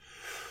nice.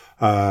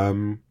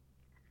 It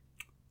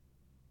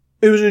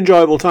was an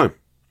enjoyable time.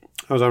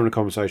 I was having a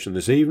conversation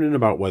this evening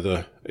about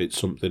whether it's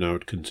something I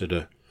would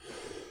consider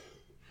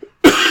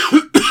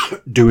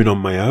doing on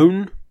my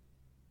own.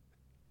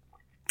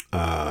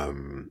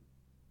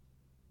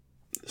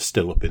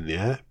 Still up in the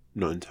air.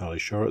 Not entirely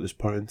sure at this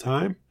point in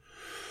time.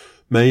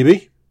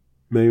 Maybe.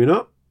 Maybe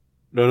not.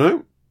 Don't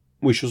know.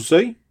 We shall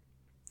see.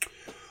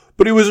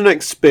 But it was an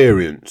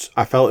experience.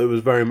 I felt it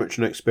was very much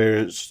an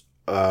experience.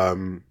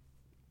 In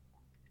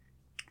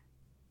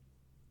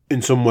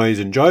some ways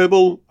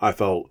enjoyable. I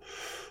felt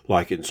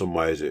like in some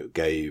ways it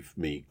gave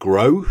me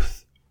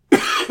growth.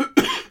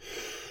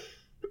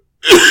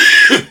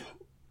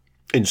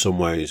 In some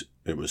ways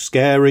it was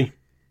scary.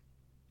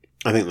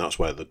 I think that's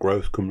where the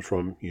growth comes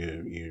from.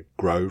 You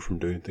grow from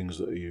doing things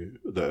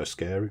that are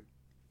scary.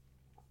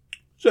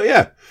 So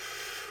yeah,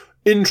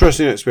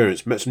 interesting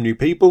experience. Met some new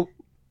people.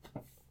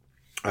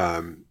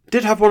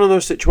 Did have one of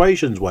those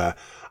situations where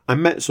I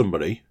met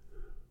somebody,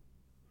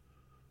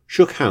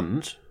 shook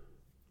hands,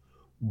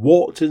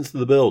 walked into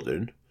the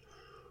building,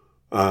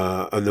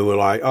 and they were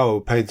like, "Oh,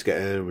 paying to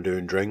get in. We're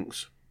doing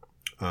drinks,"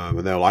 and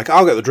they were like,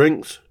 "I'll get the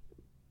drinks,"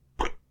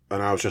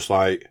 and I was just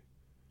like,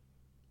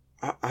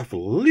 I've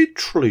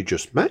literally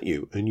just met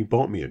you and you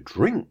bought me a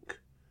drink.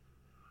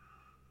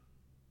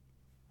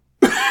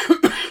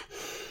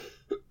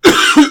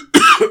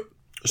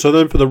 So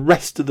then for the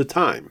rest of the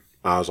time,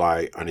 I was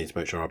like, I need to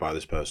make sure I buy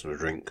this person a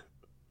drink.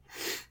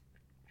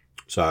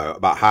 So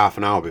about half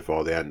an hour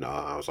before the end,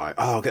 I was like,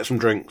 I'll get some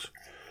drinks.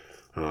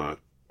 And I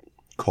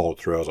called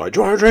through. I was like,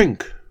 do you want a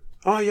drink?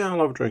 Oh yeah, I'll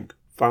have a drink.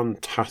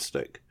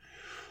 Fantastic.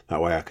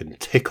 That way I can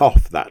tick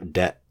off that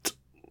debt.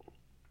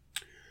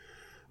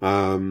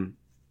 So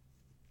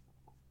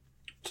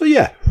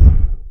yeah,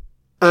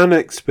 an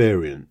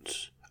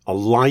experience, a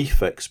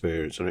life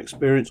experience, an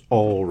experience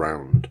all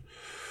round.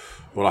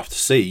 We'll have to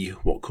see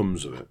what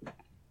comes of it.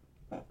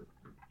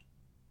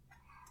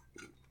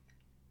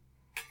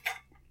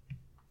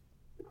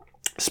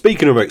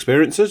 Speaking of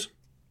experiences,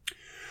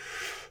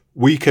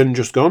 weekend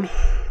just gone,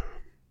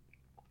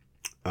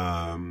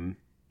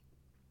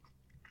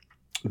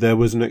 there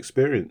was an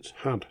experience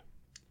had.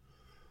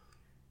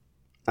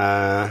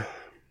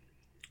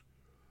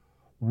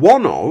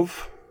 One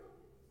of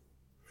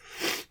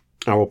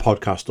our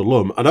podcast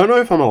alum, I don't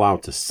know if I'm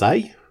allowed to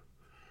say.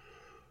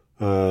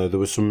 There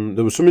was some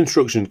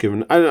instructions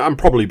given. I'm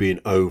probably being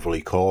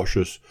overly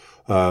cautious.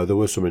 There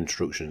were some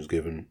instructions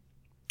given,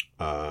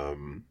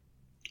 and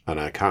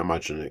I can't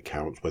imagine it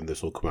counts when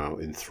this will come out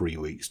in 3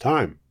 weeks'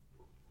 time.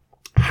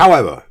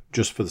 However,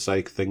 just for the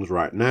sake of things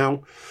right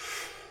now,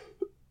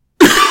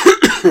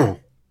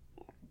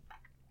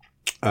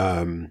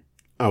 I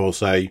will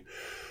say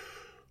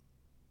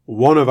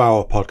one of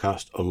our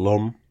podcast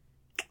alum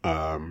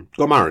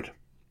got married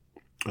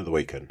at the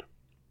weekend.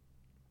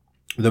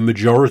 The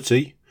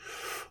majority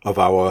of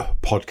our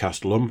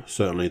podcast alum,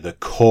 certainly the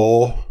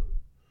core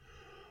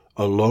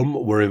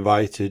alum, were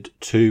invited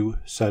to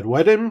said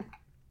wedding,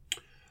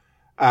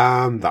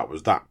 and that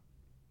was that.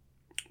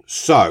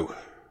 So,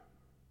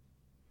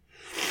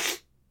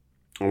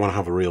 I want to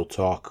have a real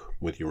talk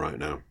with you right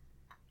now.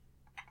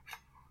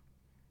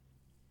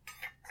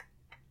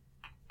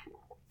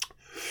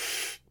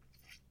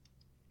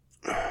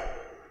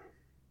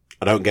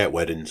 I don't get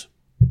weddings.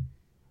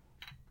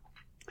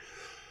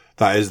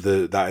 That is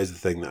the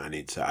thing that I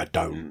need to say. I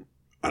don't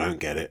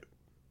get it.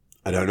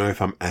 I don't know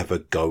if I'm ever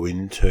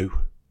going to.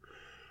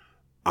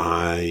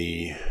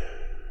 I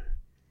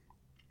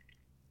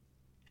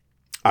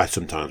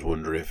sometimes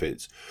wonder if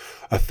it's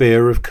a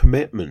fear of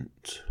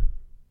commitment.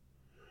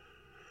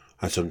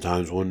 I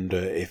sometimes wonder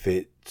if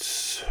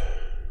it's...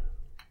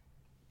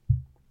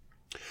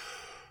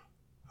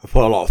 I've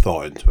put a lot of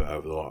thought into it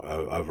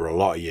over a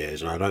lot of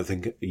years, and I don't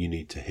think you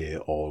need to hear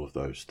all of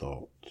those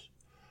thoughts.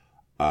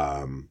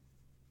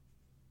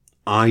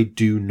 I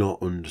do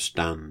not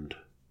understand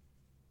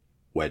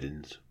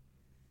weddings.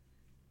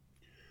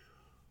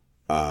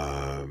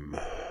 You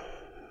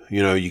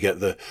get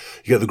the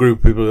group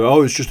of people who,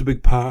 oh, it's just a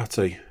big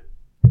party.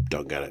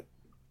 Don't get it.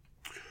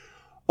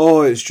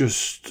 Oh, it's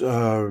just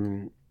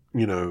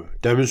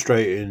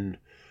demonstrating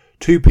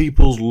two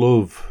people's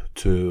love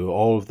to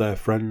all of their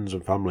friends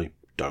and family.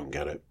 Don't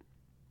get it.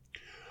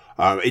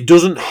 It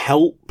doesn't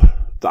help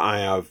that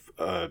I have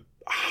a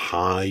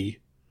high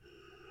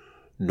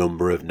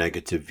number of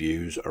negative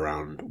views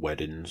around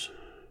weddings,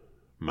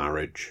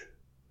 marriage.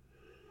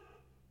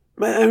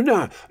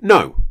 No,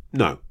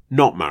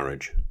 not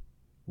marriage.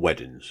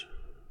 Weddings.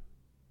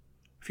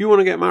 If you want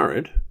to get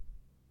married,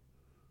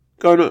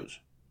 go nuts.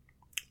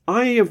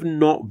 I have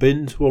not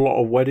been to a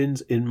lot of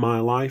weddings in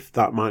my life.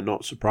 That might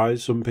not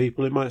surprise some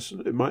people. It might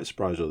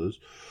surprise others.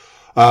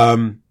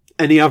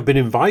 Any I've been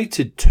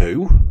invited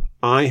to,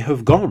 I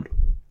have gone.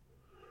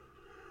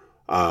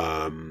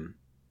 I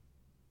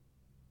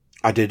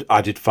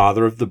did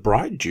father of the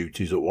bride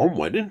duties at one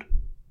wedding.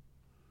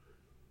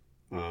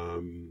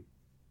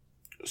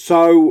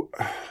 So,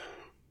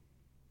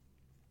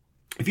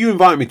 if you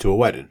invite me to a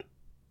wedding,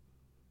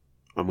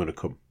 I'm going to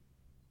come.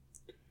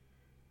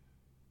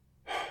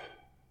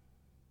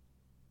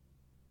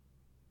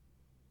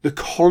 The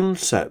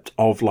concept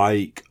of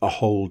like a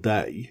whole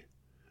day,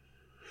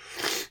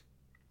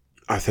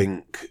 I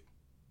think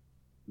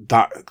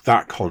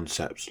that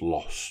concept's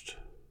lost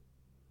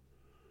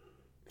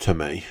to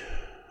me.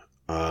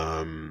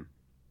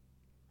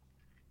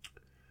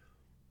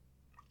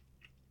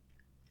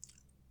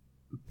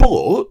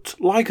 But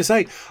like I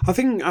say, I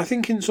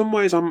think in some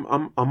ways I'm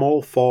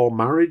all for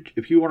marriage.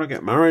 If you want to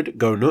get married,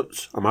 go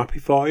nuts. I'm happy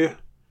for you.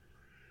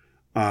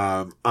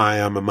 I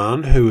am a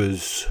man who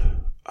has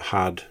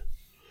had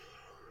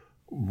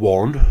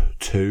 1,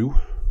 2,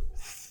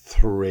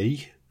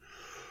 3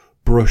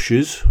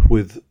 brushes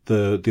with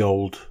the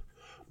old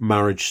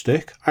marriage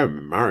stick. I haven't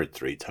been married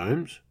 3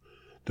 times.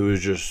 There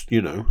was just,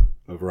 a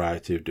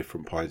variety of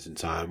different points in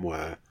time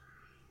where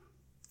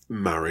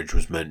marriage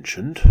was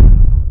mentioned.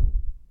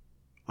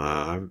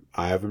 I've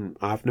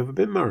never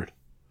been married.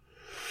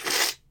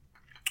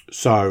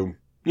 So,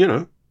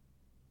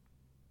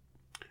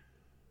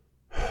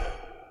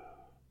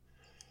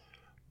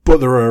 but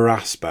there are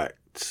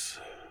aspects.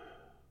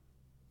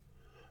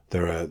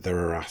 There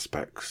are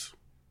aspects.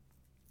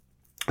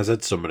 I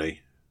said to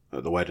somebody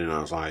at the wedding,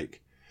 I was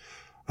like,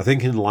 I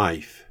think in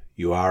life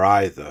you are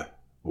either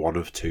one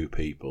of 2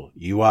 people.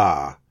 You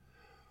are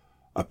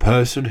a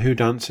person who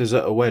dances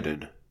at a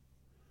wedding,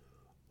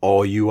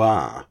 or you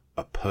are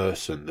a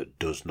person that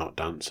does not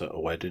dance at a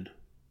wedding.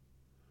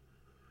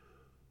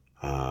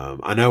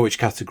 I know which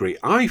category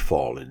I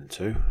fall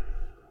into.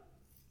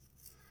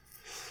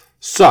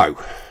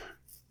 So,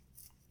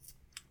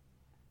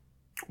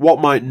 what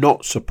might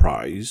not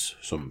surprise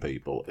some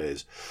people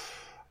is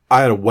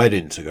I had a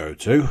wedding to go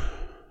to,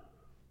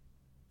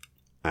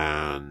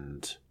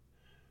 and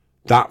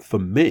that for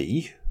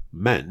me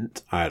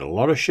meant I had a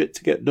lot of shit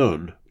to get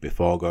done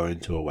before going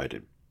to a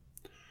wedding.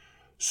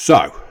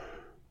 So,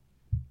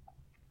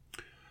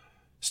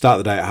 start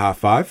the day at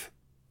 5:30,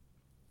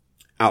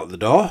 out the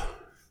door,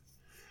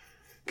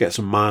 get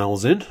some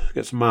miles in,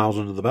 get some miles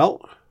under the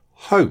belt,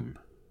 home.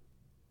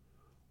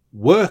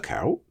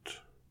 workout,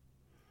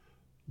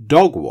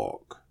 dog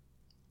walk,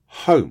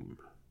 home,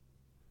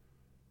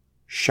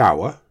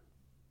 shower,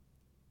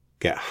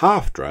 get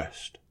half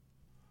dressed,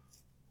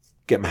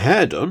 get my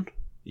hair done.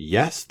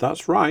 Yes,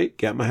 that's right,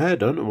 get my hair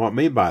done. And what I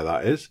mean by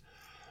that is,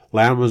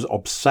 Leanne was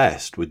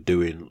obsessed with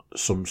doing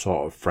some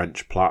sort of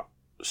French plait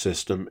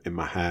system in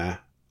my hair.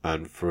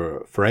 And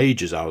for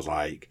ages, I was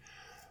like,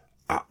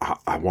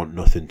 I want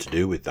nothing to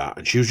do with that.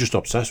 And she was just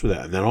obsessed with it.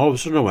 And then all of a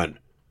sudden I went,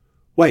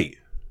 wait,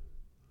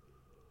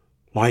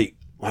 like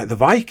the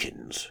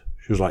Vikings?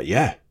 She was like,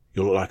 yeah,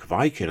 you look like a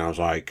Viking. I was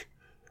like,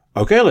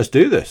 okay, let's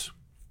do this.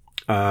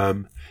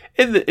 In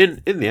the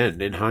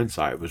end, in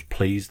hindsight, I was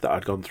pleased that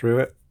I'd gone through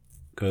it.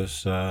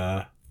 Because,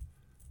 yeah,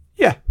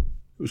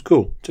 it was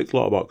cool. Ticked a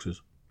lot of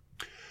boxes.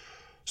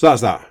 So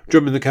that's that.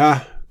 Jump in the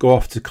car, go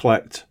off to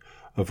collect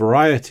a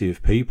variety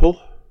of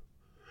people,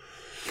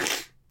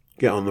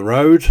 get on the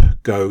road,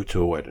 go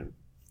to a wedding.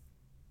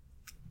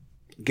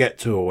 Get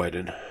to a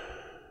wedding.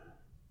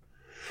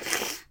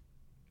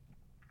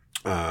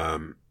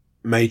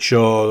 Made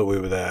sure that we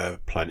were there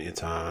plenty of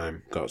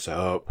time, got set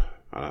up,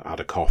 had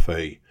a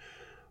coffee,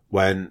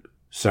 went,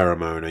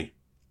 ceremony,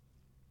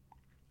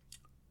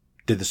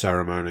 did the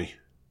ceremony.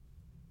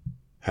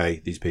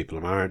 Hey, these people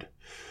are married.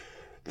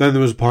 Then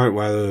there was a point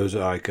where there was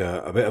like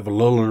a bit of a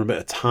lull and a bit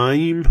of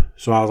time.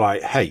 So I was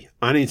like, hey,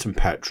 I need some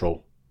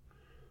petrol.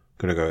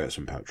 Gonna go get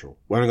some petrol.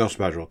 When I got some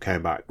petrol,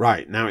 came back.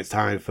 Right, now it's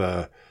time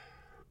for,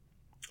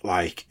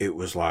 like, it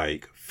was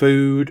like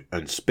food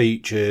and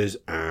speeches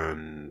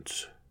and...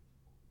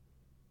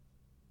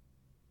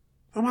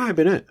 That might have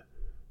been it.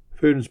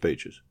 Food and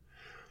speeches.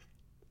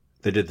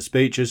 They did the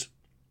speeches.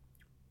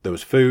 There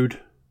was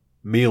food.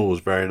 Meal was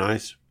very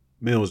nice.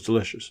 Meal was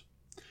delicious.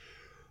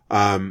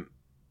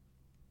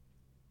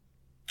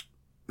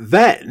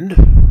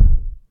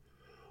 Then,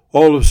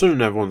 all of a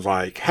sudden, everyone's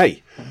like,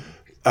 hey,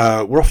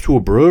 we're off to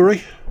a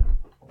brewery.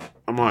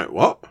 I'm like,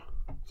 what?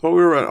 Thought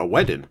we were at a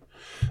wedding.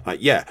 Like,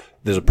 yeah,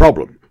 there's a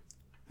problem.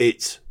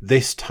 It's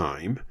this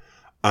time,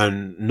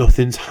 and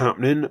nothing's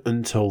happening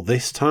until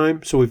this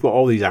time. So we've got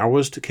all these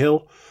hours to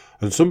kill.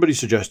 And somebody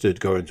suggested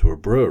going to a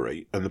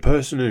brewery, and the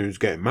person who's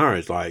getting married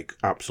is like,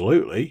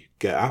 absolutely,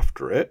 get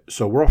after it.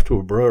 So we're off to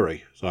a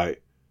brewery. It's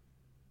like,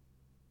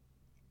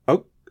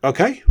 oh,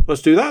 okay,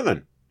 let's do that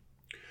then.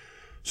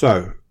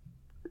 So,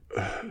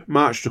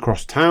 marched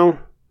across town,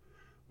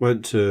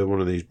 went to one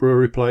of these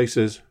brewery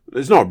places.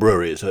 It's not a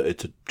brewery, it's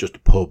just a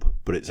pub,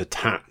 but it's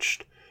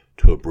attached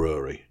to a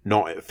brewery.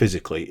 Not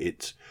physically,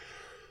 it's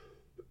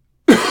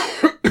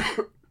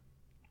a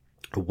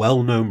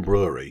well-known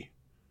brewery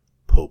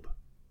pub.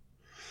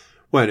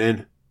 Went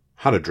in,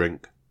 had a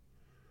drink,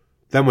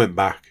 then went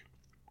back.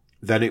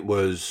 Then it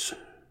was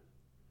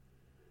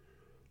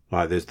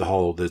like there's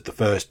the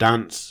first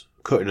dance,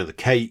 cutting of the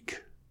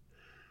cake.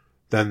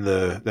 Then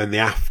the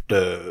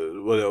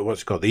after,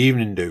 what's it called? The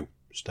evening do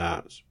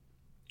starts.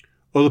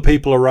 Other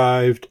people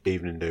arrived,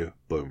 evening do,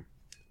 boom.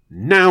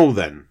 Now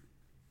then,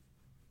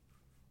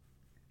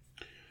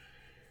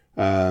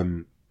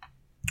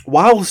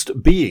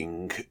 whilst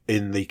being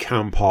in the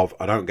camp of,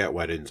 I don't get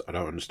weddings, I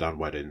don't understand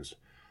weddings.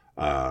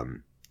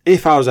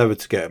 If I was ever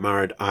to get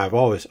married,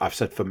 I've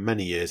said for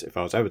many years, if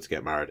I was ever to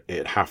get married,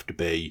 it'd have to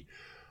be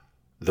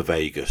the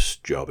Vegas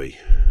jobby.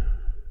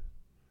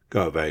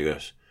 Go to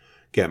Vegas,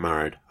 get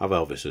married, have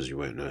Elvis as your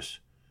witness,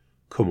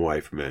 come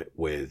away from it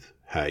with,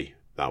 hey,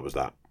 that was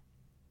that.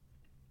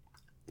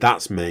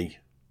 That's me.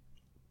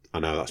 I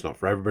know that's not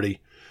for everybody,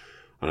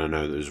 and I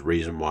know there's a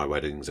reason why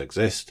weddings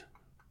exist.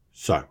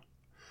 So,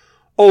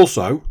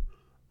 also,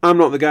 I'm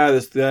not the guy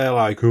that's there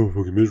like, oh,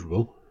 fucking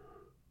miserable.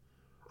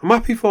 I'm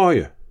happy for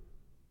you.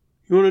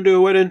 You want to do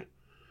a wedding?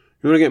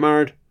 You want to get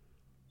married?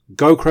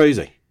 Go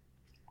crazy.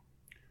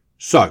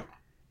 So,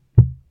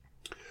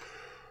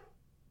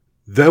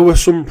 there were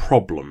some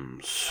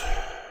problems,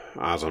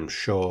 as I'm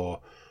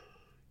sure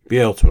you'll be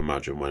able to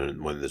imagine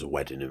when there's a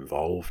wedding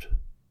involved.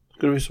 There's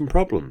going to be some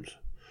problems.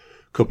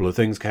 A couple of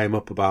things came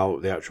up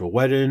about the actual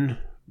wedding.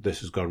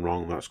 This has gone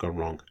wrong, that's gone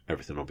wrong.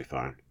 Everything will be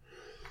fine.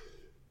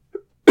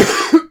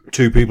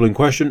 2 people in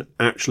question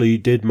actually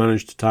did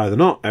manage to tie the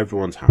knot.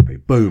 Everyone's happy.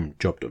 Boom,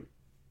 job done.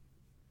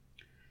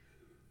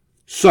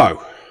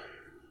 So,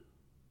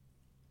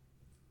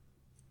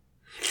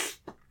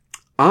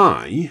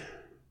 I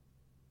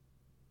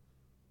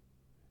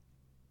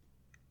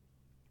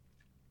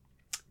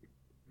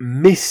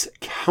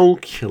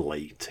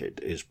miscalculated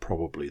is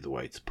probably the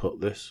way to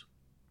put this.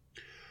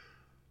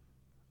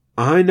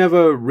 I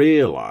never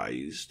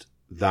realised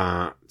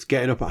that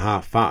getting up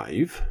at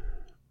 5:30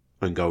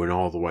 and going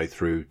all the way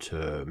through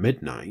to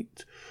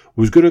midnight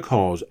was going to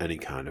cause any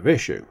kind of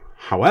issue.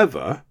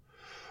 However,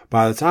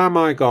 by the time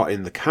I got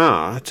in the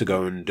car to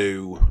go and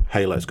do,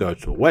 hey, let's go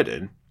to a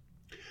wedding,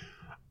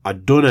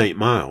 I'd done 8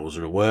 miles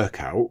in a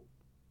workout.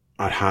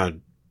 I'd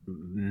had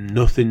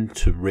nothing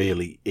to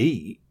really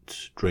eat,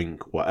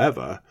 drink,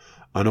 whatever,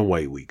 and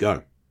away we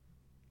go.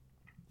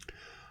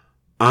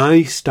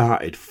 I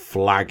started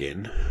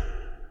flagging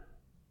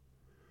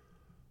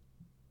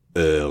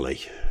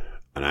early.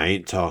 and I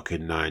ain't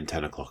talking 9,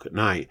 10 o'clock at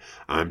night,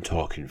 I'm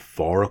talking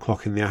 4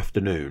 o'clock in the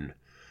afternoon,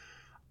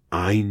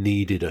 I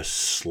needed a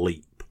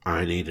sleep.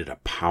 I needed a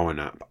power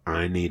nap.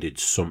 I needed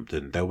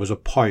something. There was a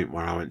point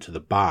where I went to the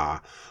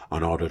bar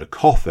and ordered a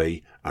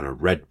coffee and a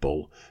Red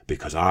Bull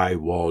because I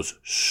was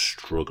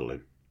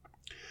struggling.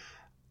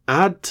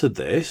 Add to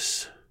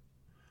this,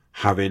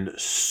 having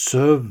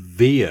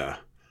severe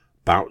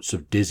bouts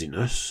of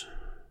dizziness,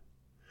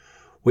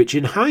 which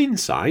in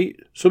hindsight,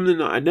 something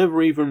that I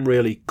never even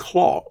really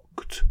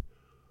clocked,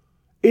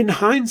 in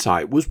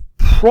hindsight was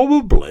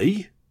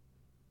probably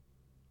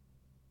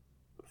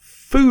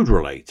food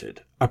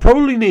related. I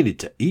probably needed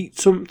to eat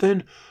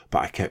something, but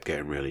I kept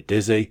getting really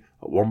dizzy.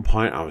 At one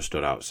point I was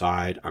stood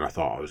outside and I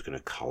thought I was going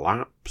to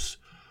collapse.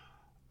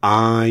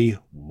 I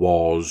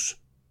was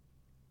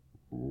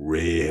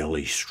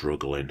really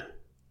struggling.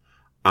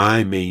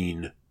 I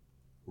mean,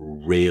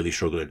 really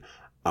struggling.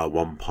 At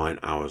one point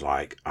I was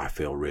like, I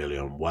feel really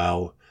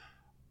unwell.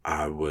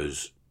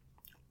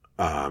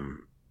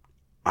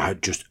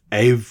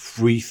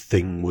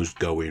 Everything was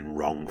going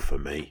wrong for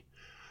me.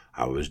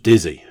 I was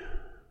dizzy.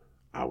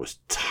 I was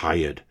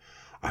tired.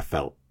 I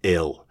felt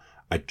ill.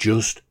 I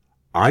just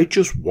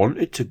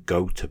wanted to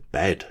go to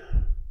bed.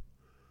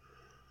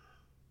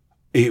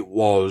 It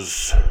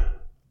was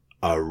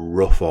a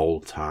rough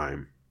old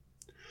time.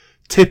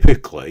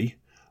 Typically,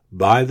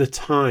 by the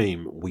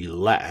time we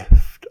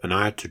left and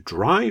I had to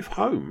drive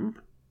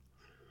home,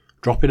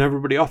 dropping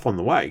everybody off on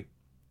the way,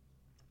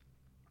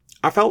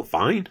 I felt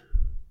fine.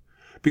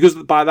 Because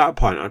by that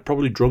point, I'd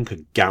probably drunk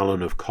a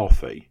gallon of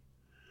coffee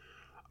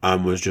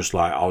and was just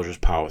like, I'll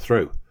just power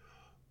through.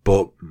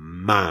 But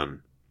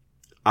man,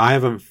 I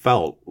haven't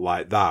felt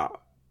like that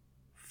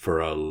for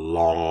a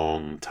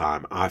long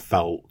time. I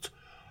felt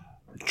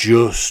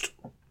just,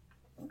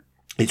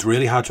 it's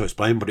really hard to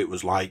explain, but it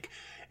was like,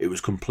 it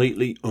was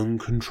completely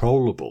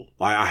uncontrollable.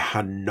 Like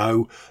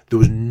there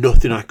was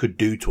nothing I could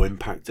do to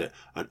impact it.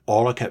 And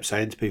all I kept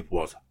saying to people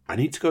was, I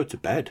need to go to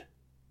bed.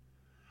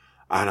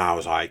 And I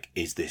was like,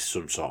 is this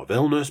some sort of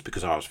illness?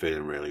 Because I was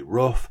feeling really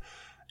rough.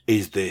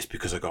 Is this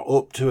because I got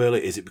up too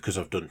early? Is it because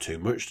I've done too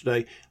much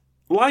today?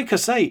 Like I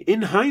say,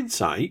 in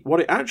hindsight, what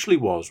it actually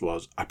was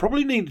I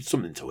probably needed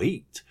something to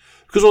eat.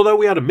 Because although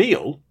we had a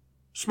meal,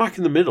 smack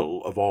in the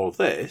middle of all of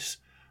this,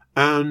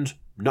 and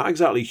not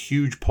exactly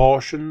huge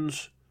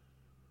portions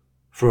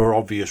for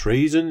obvious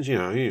reasons,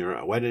 you're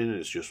at a wedding,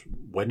 it's just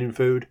wedding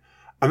food.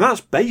 And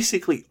that's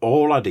basically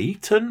all I'd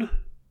eaten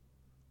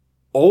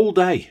all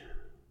day.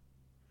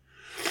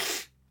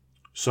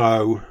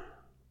 So,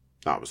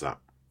 that was that.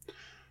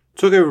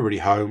 Took everybody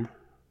home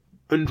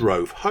and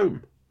drove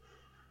home.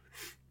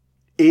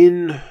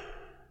 In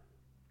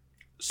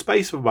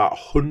space of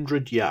about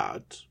 100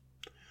 yards,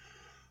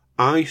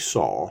 I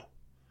saw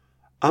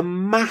a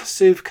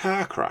massive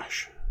car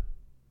crash.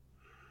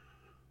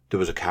 There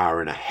was a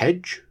car in a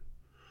hedge.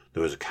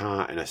 There was a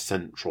car in a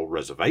central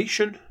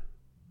reservation.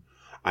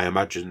 I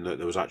imagine that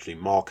there was actually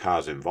more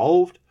cars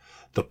involved.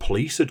 The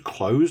police had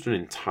closed an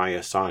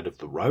entire side of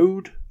the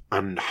road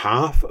and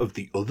half of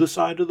the other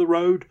side of the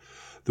road.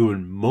 There were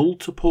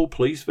multiple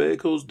police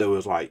vehicles. There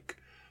was like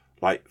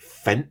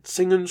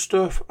fencing and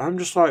stuff. I'm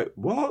just like,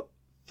 what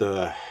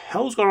the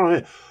hell's going on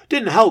here?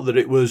 Didn't help that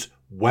it was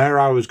where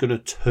I was going to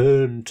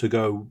turn to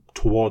go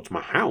towards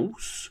my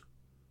house.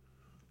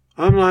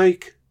 I'm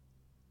like,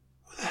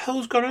 what the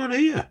hell's going on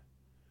here?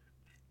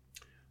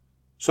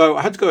 So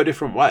I had to go a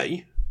different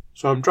way.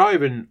 So I'm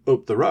driving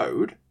up the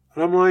road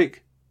and I'm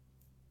like,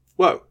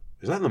 whoa,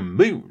 is that the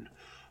moon?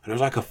 And it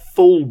was like a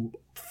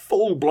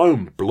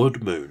full-blown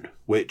blood moon,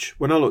 which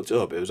when I looked it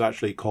up, it was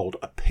actually called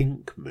a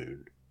pink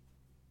moon.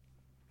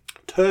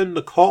 Turned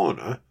the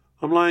corner,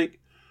 I'm like,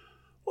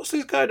 what's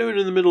this guy doing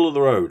in the middle of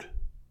the road?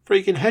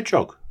 Freaking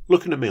hedgehog,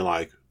 looking at me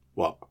like,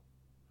 what?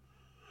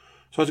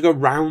 So I had to go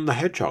round the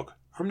hedgehog.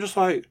 I'm just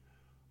like,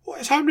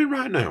 what is happening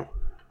right now?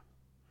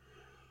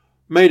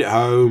 Made it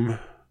home.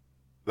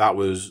 That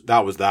was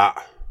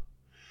that.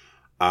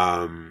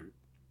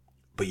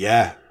 But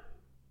yeah,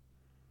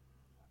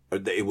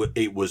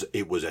 it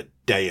was a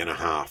day and a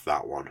half,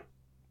 that one.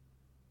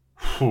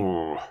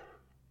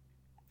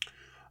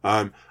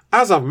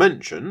 As I've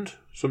mentioned,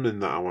 something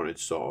that I wanted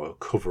to sort of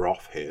cover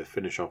off here,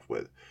 finish off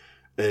with,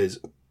 is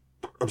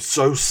I'm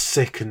so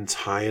sick and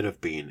tired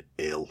of being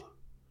ill.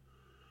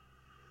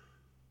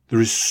 There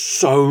is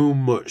so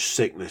much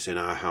sickness in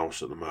our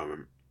house at the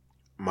moment.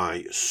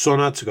 My son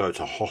had to go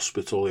to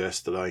hospital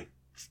yesterday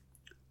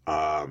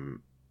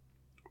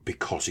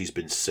because he's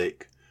been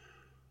sick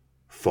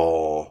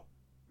for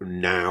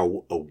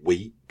now a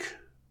week.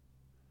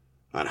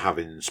 And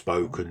having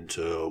spoken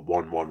to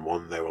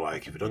 111, they were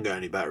like, if it doesn't get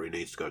any better, he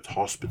needs to go to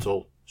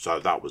hospital. So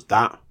that was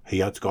that. He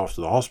had to go off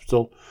to the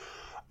hospital.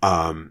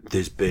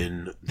 There's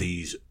been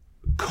these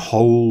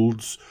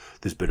colds.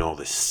 There's been all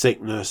this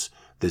sickness.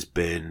 There's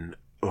been,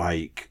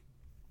 like,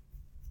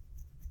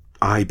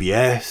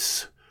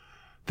 IBS.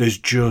 There's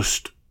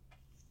just,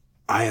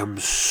 I am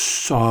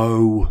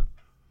so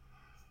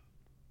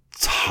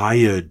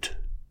tired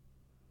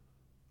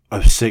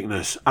of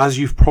sickness. As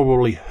you've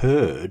probably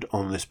heard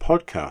on this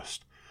podcast,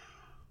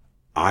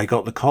 I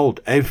got the cold.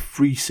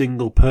 Every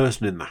single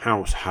person in the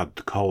house had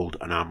the cold,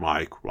 and I'm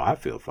like, well, I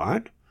feel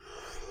fine.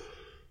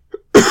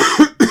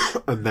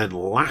 And then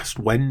last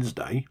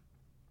Wednesday,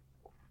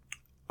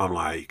 I'm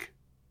like,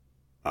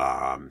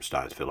 I'm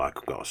starting to feel like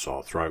I've got a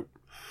sore throat.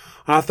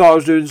 And I thought I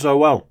was doing so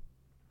well.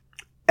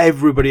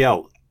 Everybody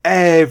else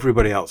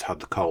had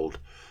the cold.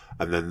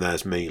 And then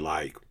there's me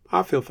like,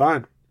 I feel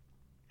fine.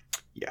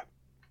 Yeah,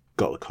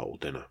 got the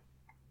cold, didn't I?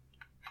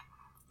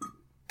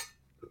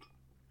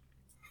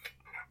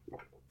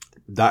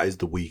 That is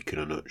the week in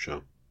a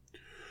nutshell.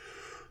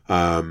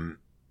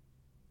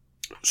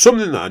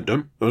 Something that I'd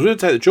done, I was going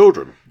to take the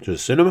children to the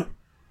cinema.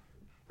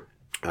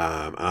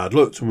 And I'd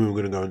looked and we were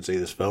going to go and see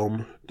this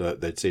film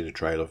that they'd seen a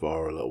trailer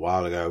for a little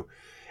while ago.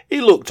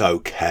 It looked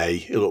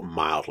okay. It looked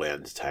mildly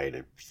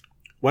entertaining.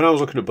 When I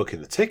was looking at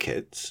booking the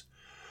tickets,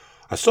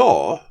 I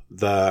saw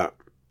that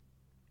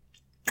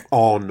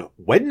on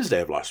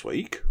Wednesday of last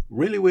week,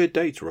 really weird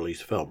day to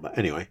release a film, but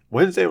anyway,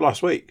 Wednesday of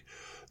last week,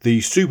 the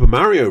Super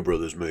Mario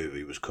Brothers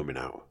movie was coming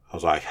out. I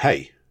was like,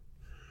 hey,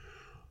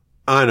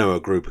 I know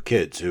a group of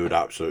kids who would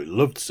absolutely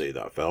love to see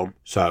that film,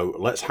 so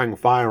let's hang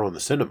fire on the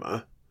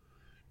cinema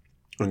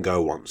and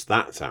go once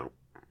that's out.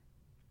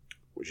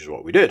 Which is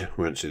what we did.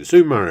 We went to see the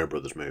Super Mario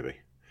Brothers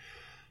movie.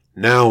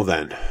 Now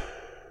then,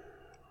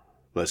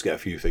 let's get a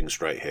few things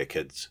straight here,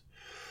 kids.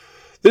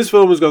 This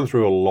film has gone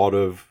through a lot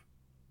of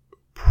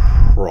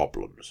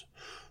problems.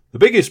 The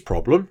biggest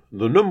problem,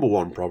 the number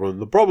one problem,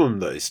 the problem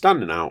that is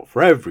standing out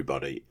for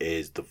everybody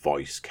is the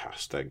voice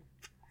casting.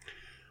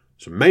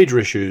 Some major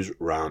issues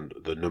around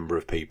the number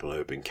of people who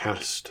have been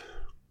cast.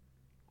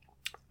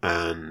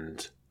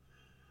 And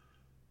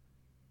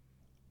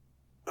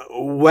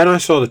when I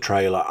saw the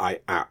trailer, I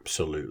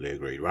absolutely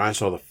agreed. When I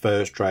saw the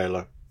first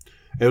trailer,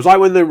 it was like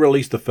when they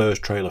released the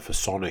first trailer for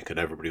Sonic and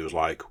everybody was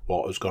like,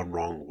 what has gone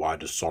wrong? Why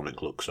does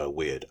Sonic look so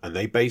weird? And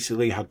they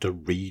basically had to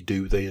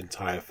redo the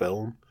entire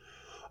film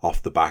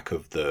off the back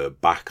of the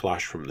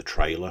backlash from the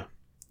trailer.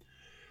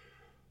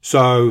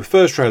 So,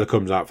 first trailer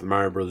comes out for the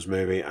Mario Brothers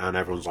movie and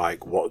everyone's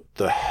like, what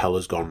the hell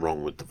has gone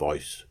wrong with the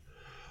voice?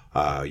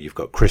 You've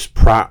got Chris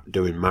Pratt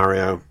doing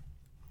Mario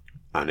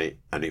and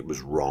it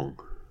was wrong.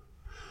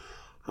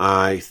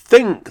 I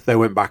think they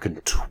went back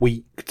and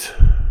tweaked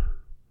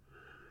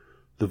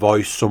the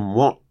voice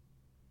somewhat,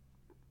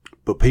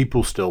 but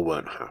people still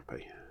weren't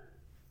happy.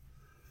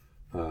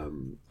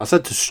 I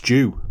said to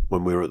Stu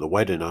when we were at the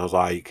wedding, I was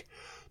like,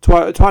 to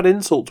add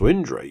insult to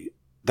injury,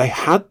 they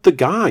had the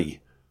guy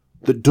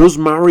that does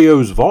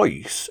Mario's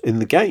voice in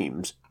the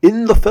games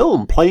in the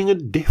film playing a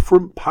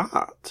different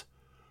part.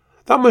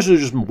 That must have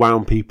just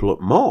wound people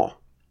up more.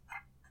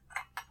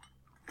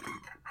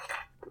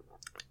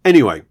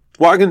 Anyway,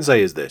 what I can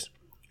say is this.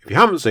 If you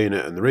haven't seen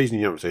it, and the reason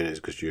you haven't seen it is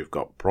because you've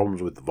got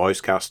problems with the voice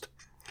cast,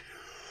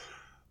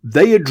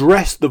 they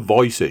addressed the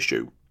voice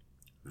issue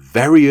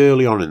very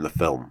early on in the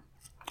film.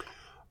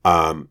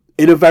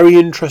 In a very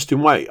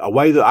interesting way. A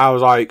way that I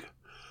was like,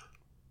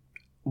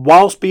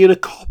 whilst being a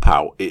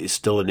cop-out, it is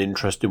still an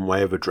interesting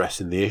way of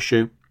addressing the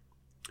issue.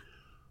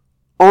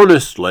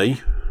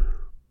 Honestly,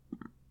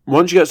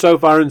 once you get so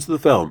far into the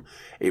film,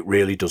 it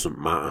really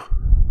doesn't matter.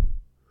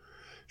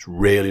 It's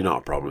really not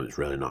a problem. It's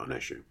really not an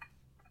issue.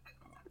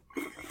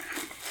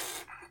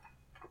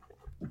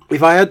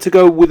 If I had to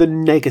go with a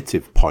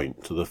negative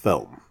point to the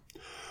film,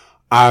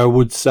 I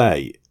would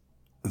say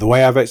the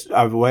way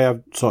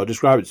I've sort of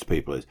described it to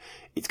people is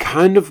it's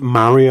kind of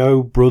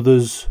Mario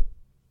Brothers,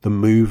 the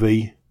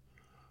movie,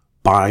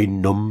 by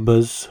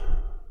numbers.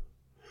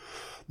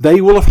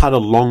 They will have had a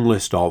long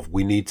list of,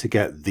 we need to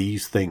get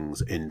these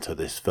things into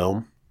this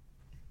film.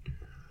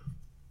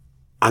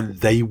 And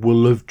they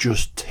will have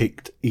just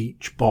ticked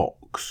each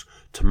box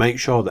to make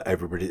sure that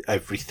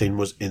everything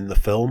was in the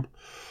film,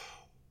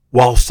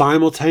 while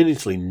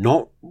simultaneously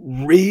not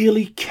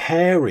really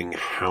caring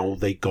how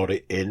they got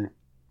it in.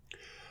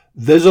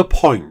 There's a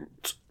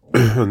point,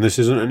 and this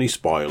isn't any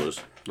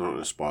spoilers, not going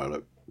to spoil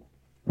it,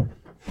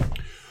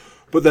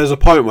 but there's a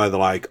point where they're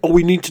like, oh,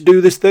 we need to do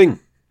this thing.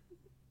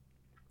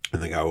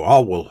 And they go,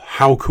 oh, well,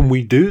 how can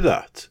we do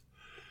that?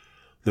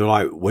 They're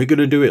like, we're going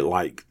to do it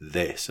like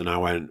this. And I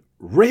went,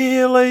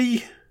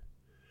 really?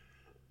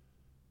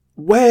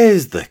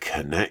 Where's the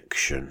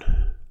connection?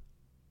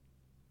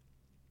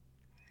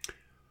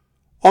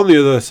 On the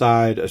other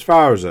side, as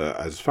far as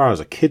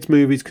a kids'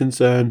 movie is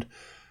concerned,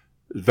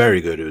 it was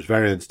very good. It was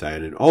very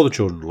entertaining. All the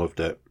children loved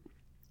it.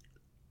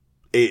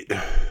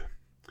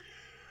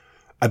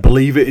 I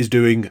believe it is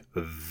doing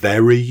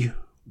very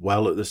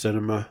well at the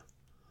cinema.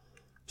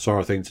 Saw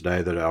a thing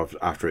today that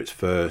after its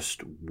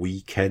first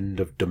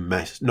weekend of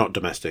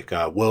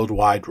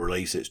worldwide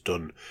release, it's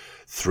done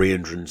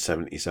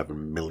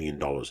 $377 million.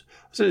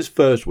 That's in its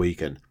first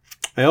weekend.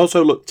 I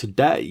also looked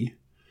today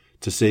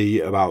to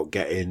see about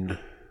getting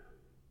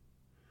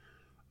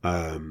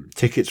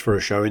tickets for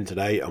a showing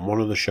today, and one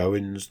of the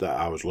showings that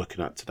I was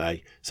looking at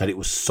today said it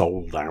was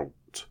sold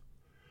out.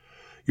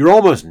 You're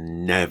almost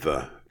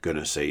never going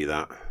to see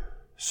that.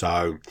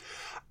 So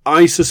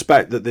I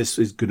suspect that this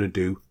is going to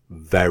do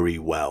very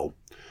well.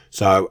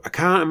 So I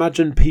can't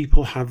imagine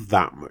people have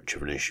that much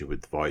of an issue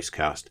with the voice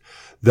cast.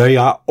 They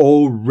are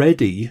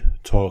already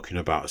talking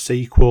about a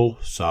sequel,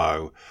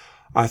 so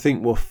I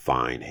think we're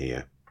fine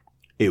here.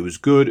 It was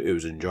good, it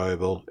was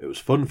enjoyable, it was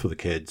fun for the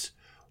kids.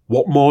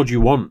 What more do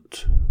you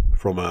want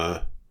from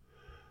a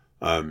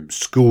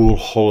school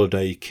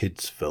holiday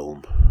kids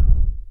film?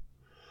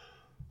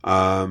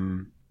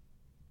 So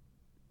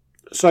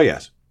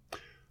yes,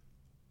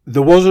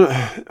 there wasn't.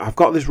 I've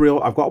got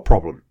a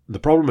problem. The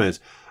problem is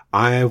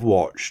I have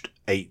watched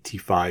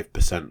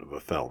 85% of a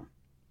film,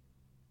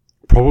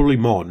 probably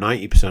more,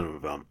 90% of a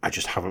film. I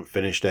just haven't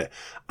finished it,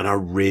 and I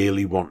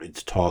really wanted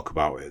to talk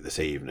about it this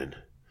evening.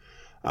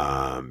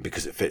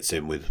 Because it fits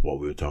in with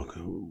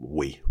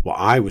what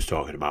I was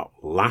talking about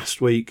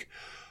last week.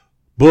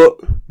 But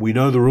we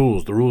know the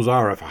rules. The rules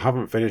are if I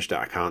haven't finished it,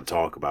 I can't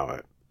talk about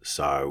it.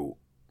 So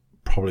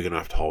probably going to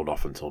have to hold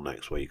off until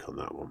next week on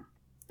that one.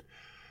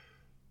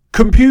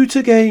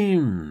 Computer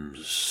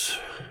games.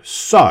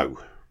 So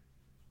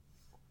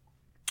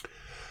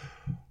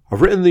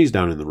I've written these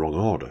down in the wrong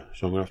order,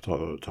 so I'm going to have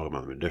to talk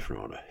about them in a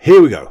different order.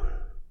 Here we go.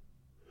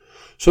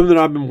 Something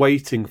I've been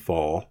waiting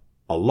for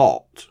a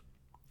lot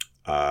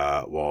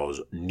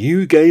was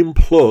New Game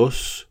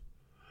Plus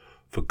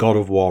for God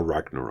of War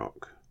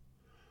Ragnarok.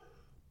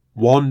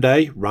 One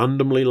day,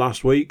 randomly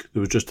last week, there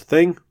was just a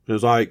thing. It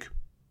was like,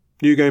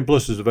 New Game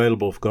Plus is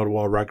available for God of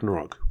War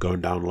Ragnarok. Go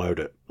and download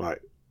it.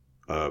 Like,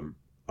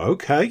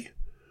 okay.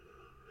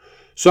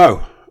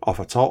 So, off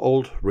I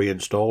toddled,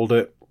 reinstalled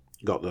it,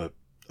 got the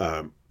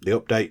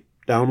update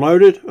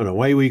downloaded, and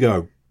away we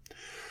go.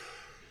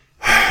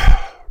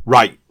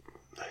 Right.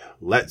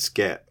 Let's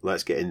get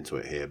into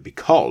it here,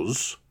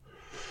 because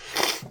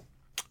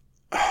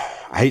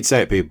I hate to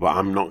say it, people, but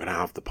I'm not going to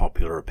have the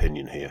popular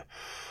opinion here.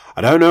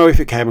 I don't know if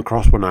it came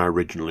across when I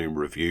originally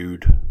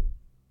reviewed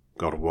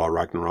God of War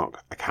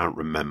Ragnarok. I can't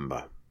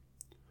remember.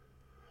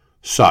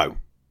 So,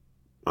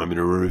 I'm going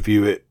to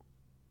review it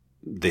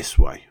this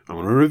way. I'm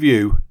going to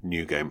review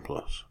New Game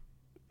Plus.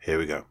 Here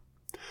we go.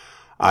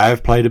 I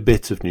have played a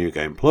bit of New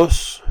Game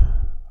Plus,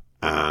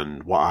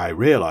 and what I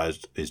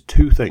realised is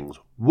two things.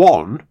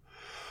 One,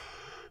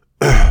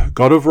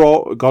 God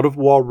of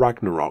War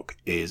Ragnarok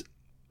is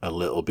a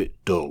little bit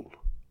dull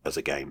as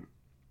a game.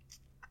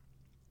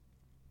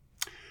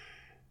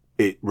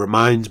 It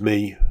reminds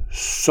me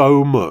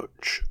so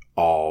much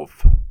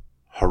of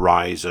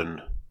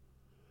Horizon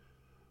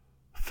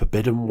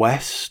Forbidden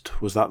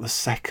West. Was that the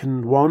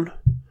second one?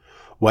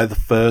 Where the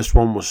first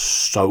one was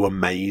so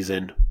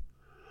amazing.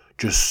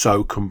 Just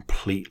so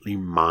completely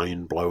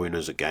mind-blowing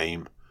as a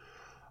game.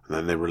 And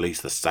then they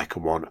released the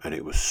second one, and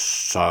it was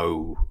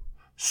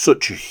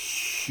such a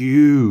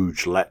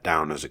huge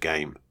letdown as a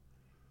game.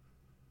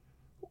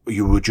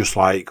 You were just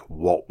like,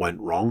 what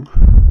went wrong?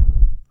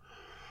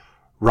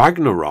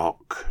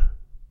 Ragnarok,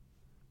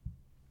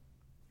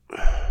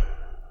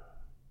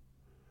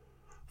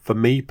 for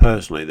me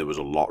personally, there was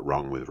a lot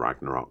wrong with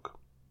Ragnarok.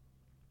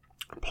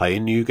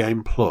 Playing New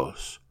Game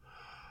Plus,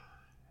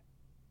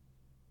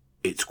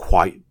 it's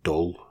quite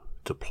dull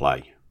to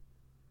play.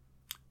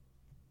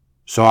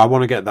 So I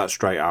want to get that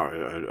straight out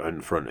in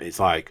front. It's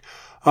like,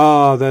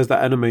 there's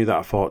that enemy that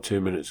I fought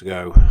 2 minutes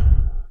ago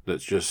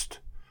that's just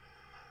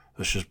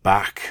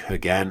back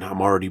again.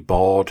 I'm already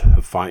bored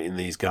of fighting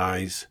these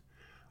guys.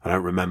 I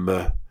don't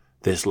remember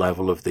this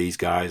level of these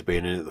guys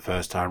being in it the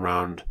first time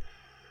round,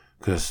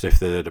 because if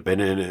they'd have been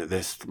in it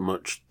this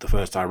much the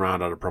first time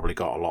round, I'd have probably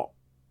got a lot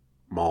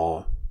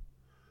more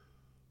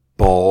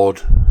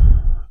bored.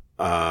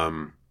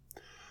 So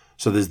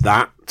there's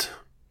that.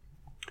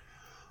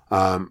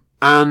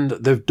 And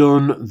they've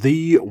done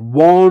the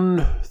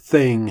one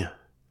thing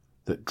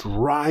that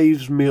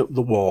drives me up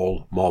the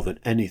wall more than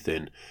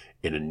anything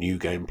in a New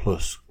Game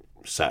Plus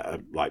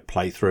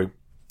playthrough.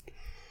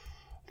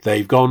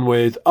 They've gone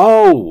with,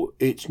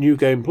 it's New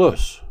Game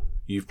Plus.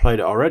 You've played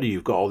it already.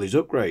 You've got all these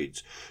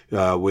upgrades.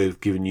 We've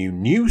given you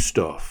new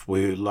stuff.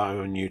 We're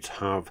allowing you to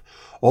have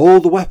all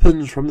the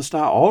weapons from the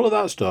start, all of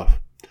that stuff.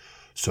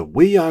 So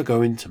we are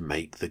going to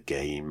make the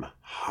game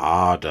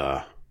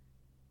harder.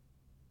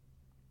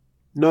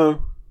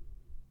 No.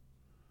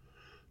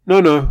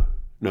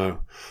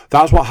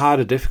 That's what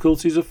harder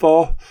difficulties are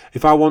for.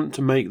 If I want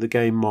to make the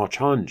game more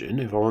challenging,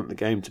 if I want the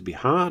game to be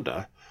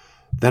harder,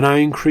 then I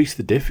increase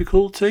the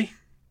difficulty.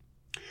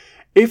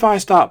 If I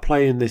start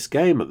playing this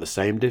game at the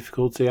same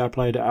difficulty I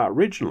played it at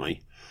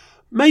originally,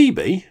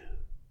 maybe,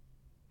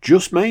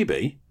 just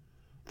maybe,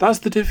 that's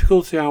the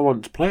difficulty I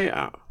want to play it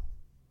at.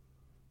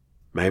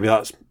 Maybe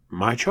that's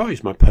my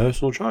choice, my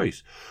personal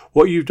choice.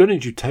 What you've done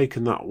is you've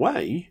taken that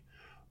away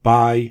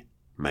by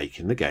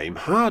making the game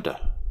harder.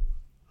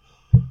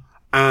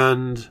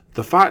 And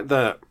the fact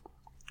that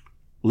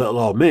little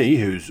old me,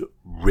 who's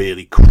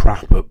really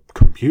crap at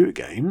computer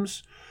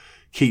games,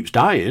 keeps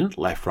dying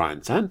left, right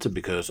and centre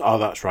because,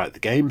 that's right, the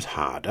game's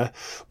harder,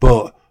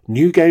 but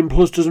New Game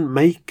Plus doesn't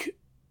make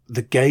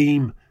the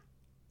game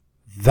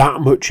that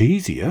much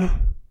easier.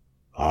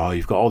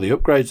 You've got all the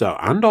upgrades out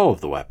and all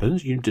of the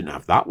weapons. You didn't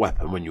have that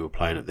weapon when you were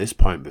playing at this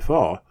point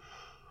before.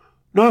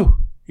 No,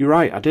 You're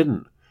right, I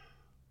didn't.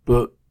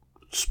 But,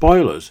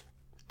 spoilers,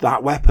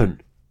 that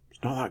weapon,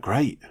 it's not that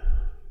great.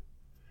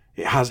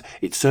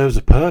 It serves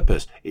a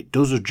purpose. It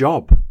does a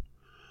job.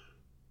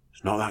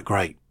 It's not that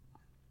great.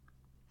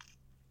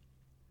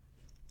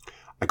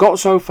 I got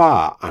so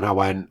far and I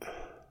went,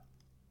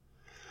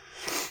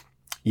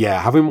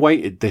 yeah, having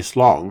waited this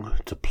long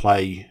to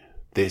play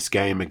this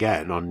game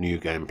again on New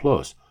Game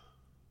Plus,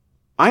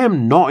 I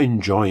am not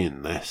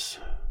enjoying this.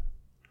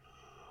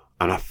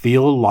 And I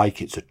feel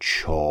like it's a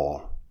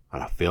chore.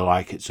 And I feel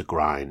like it's a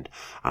grind.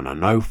 And I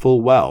know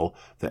full well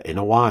that in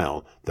a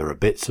while there are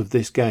bits of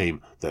this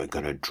game that are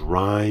going to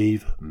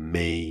drive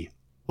me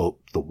up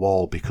the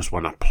wall. Because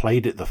when I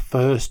played it the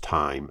first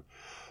time,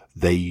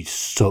 they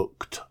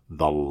sucked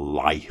the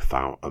life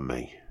out of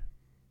me.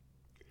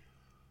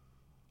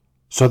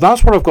 So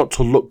that's what I've got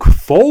to look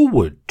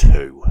forward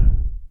to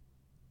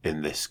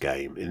in this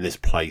game, in this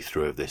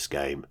playthrough of this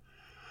game.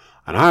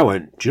 And I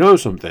went, do you know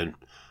something?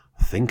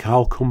 I think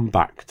I'll come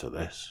back to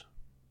this.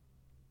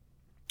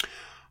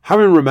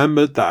 Having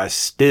remembered that I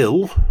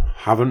still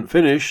haven't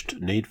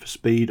finished Need for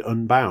Speed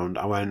Unbound,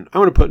 I went,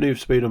 I'm going to put Need for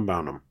Speed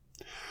Unbound on.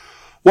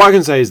 What I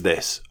can say is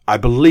this. I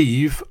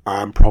believe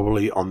I'm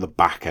probably on the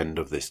back end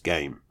of this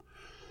game.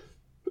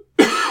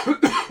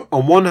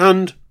 On one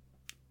hand,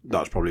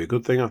 that's probably a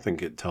good thing. I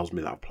think it tells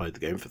me that I've played the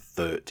game for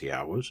 30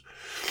 hours.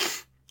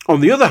 On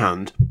the other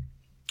hand,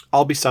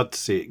 I'll be sad to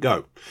see it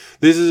go.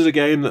 This is a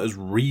game that has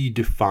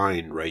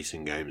redefined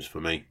racing games for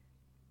me.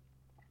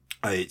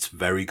 It's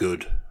very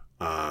good.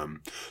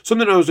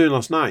 Something I was doing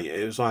last night,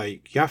 it was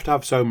like, you have to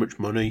have so much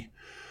money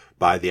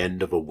by the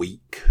end of a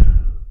week.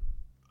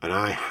 And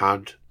I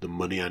had the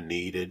money I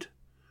needed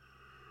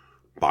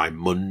by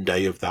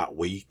Monday of that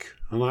week.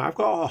 I'm like, I've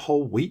got a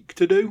whole week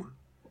to do.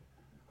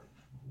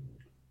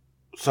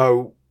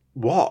 So,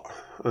 what?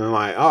 And I'm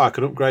like, I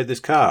can upgrade this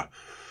car.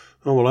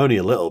 Oh, well, only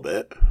a little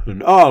bit.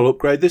 And, I'll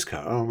upgrade this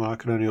car. Oh, well, I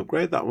can only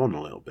upgrade that one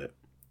a little bit.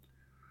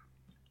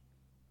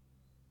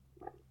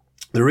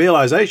 The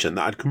realisation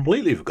that I'd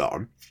completely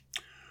forgotten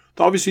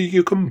that obviously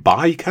you can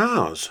buy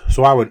cars.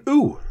 So I went,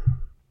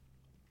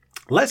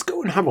 let's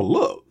go and have a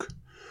look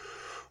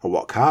at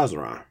what cars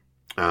there are.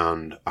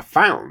 And I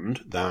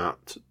found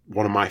that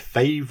one of my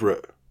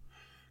favourite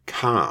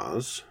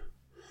cars,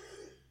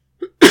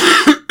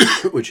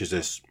 which is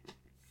this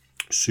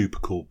super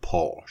cool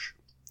Porsche,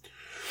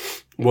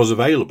 was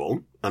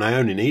available, and I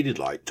only needed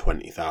like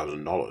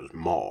 $20,000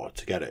 more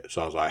to get it.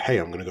 So I was like, hey,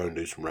 I'm going to go and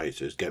do some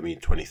races, get me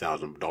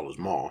 $20,000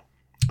 more.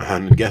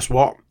 And guess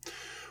what?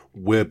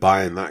 We're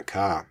buying that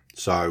car.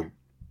 So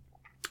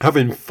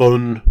having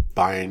fun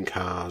buying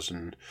cars,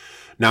 and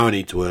now I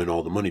need to earn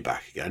all the money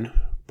back again.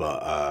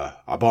 But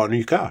I bought a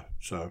new car,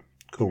 so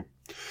cool.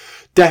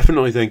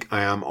 Definitely think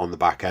I am on the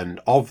back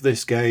end of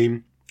this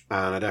game,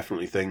 and I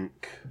definitely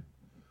think,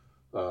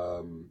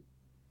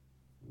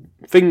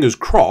 fingers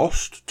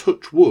crossed,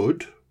 touch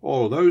wood,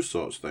 all of those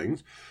sorts of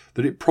things,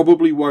 that it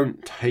probably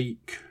won't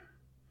take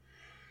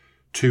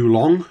too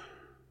long.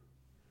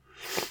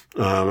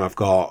 I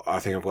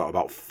think I've got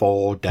about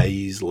 4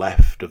 days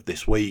left of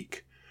this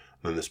week,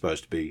 and there's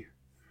supposed to be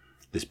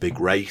this big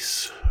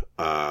race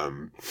at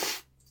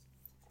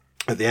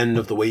the end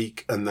of the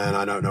week, and then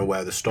I don't know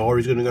where the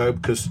story's going to go,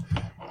 because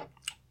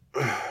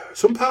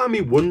some part of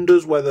me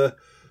wonders whether,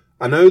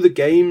 I know the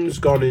game's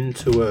gone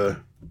into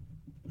a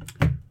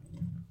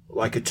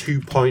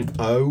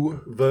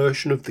 2.0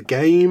 version of the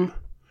game,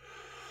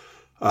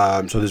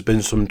 so there's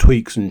been some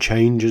tweaks and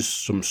changes,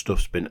 some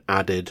stuff's been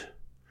added.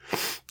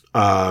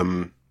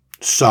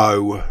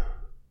 So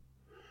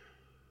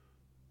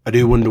I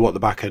do wonder what the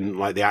back end,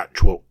 like the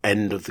actual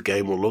end of the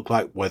game, will look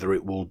like. Whether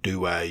it will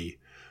do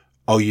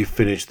you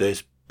finished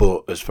this,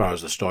 but as far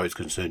as the story is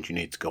concerned, you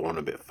need to go on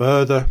a bit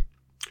further.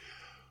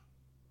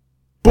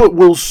 But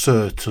we'll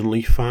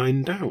certainly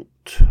find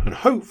out, and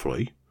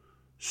hopefully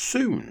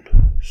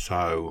soon.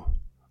 So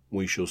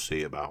we shall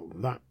see about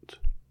that.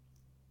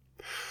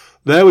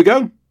 There we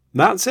go.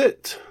 That's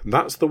it.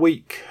 That's the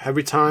week.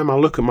 Every time I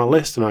look at my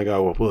list and I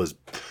go, well, there's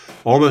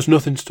almost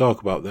nothing to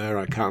talk about there.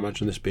 I can't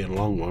imagine this being a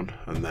long one.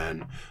 And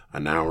then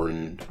an hour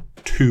and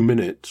 2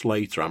 minutes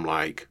later, I'm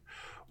like,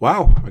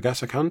 wow, I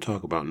guess I can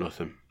talk about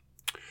nothing.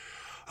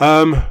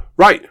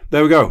 Right,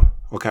 there we go.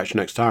 I'll catch you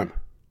next time.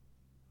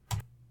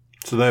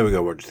 So there we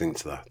go. What do you think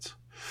to that?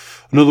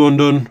 Another one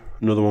done.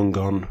 Another one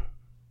gone.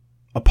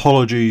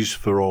 Apologies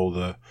for all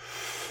the...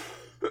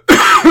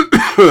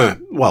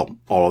 well,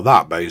 all of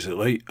that,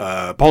 basically.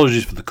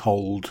 Apologies for the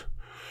cold.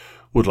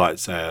 Would like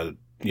to say,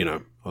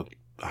 I'll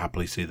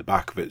happily see the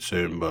back of it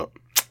soon, but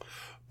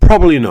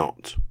probably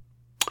not.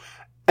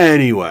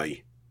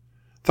 Anyway,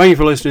 thank you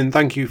for listening.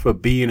 Thank you for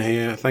being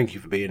here. Thank you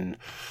for being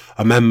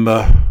a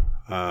member.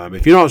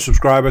 If you're not a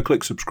subscriber,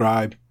 click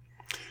subscribe.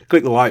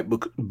 Click the like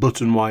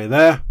button while you're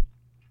there.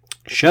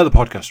 Share the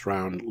podcast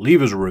around.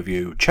 Leave us a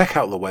review. Check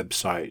out the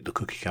website,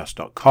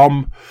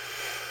 thecookiecast.com.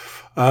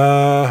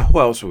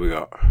 What else have we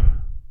got?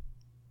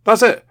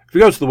 That's it. If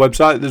you go to the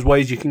website, there's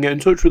ways you can get in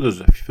touch with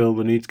us. If you feel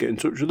the need to get in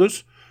touch with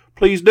us,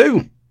 please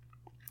do.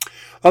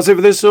 That's it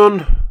for this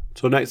one.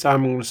 Till next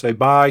time, I'm going to say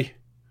bye.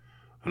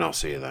 and I'll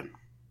see you then.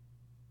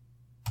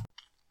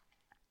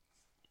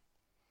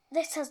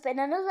 This has been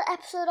another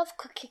episode of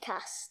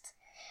CookieCast.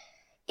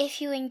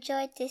 If you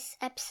enjoyed this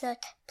episode,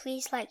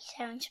 please like,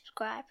 share and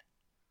subscribe.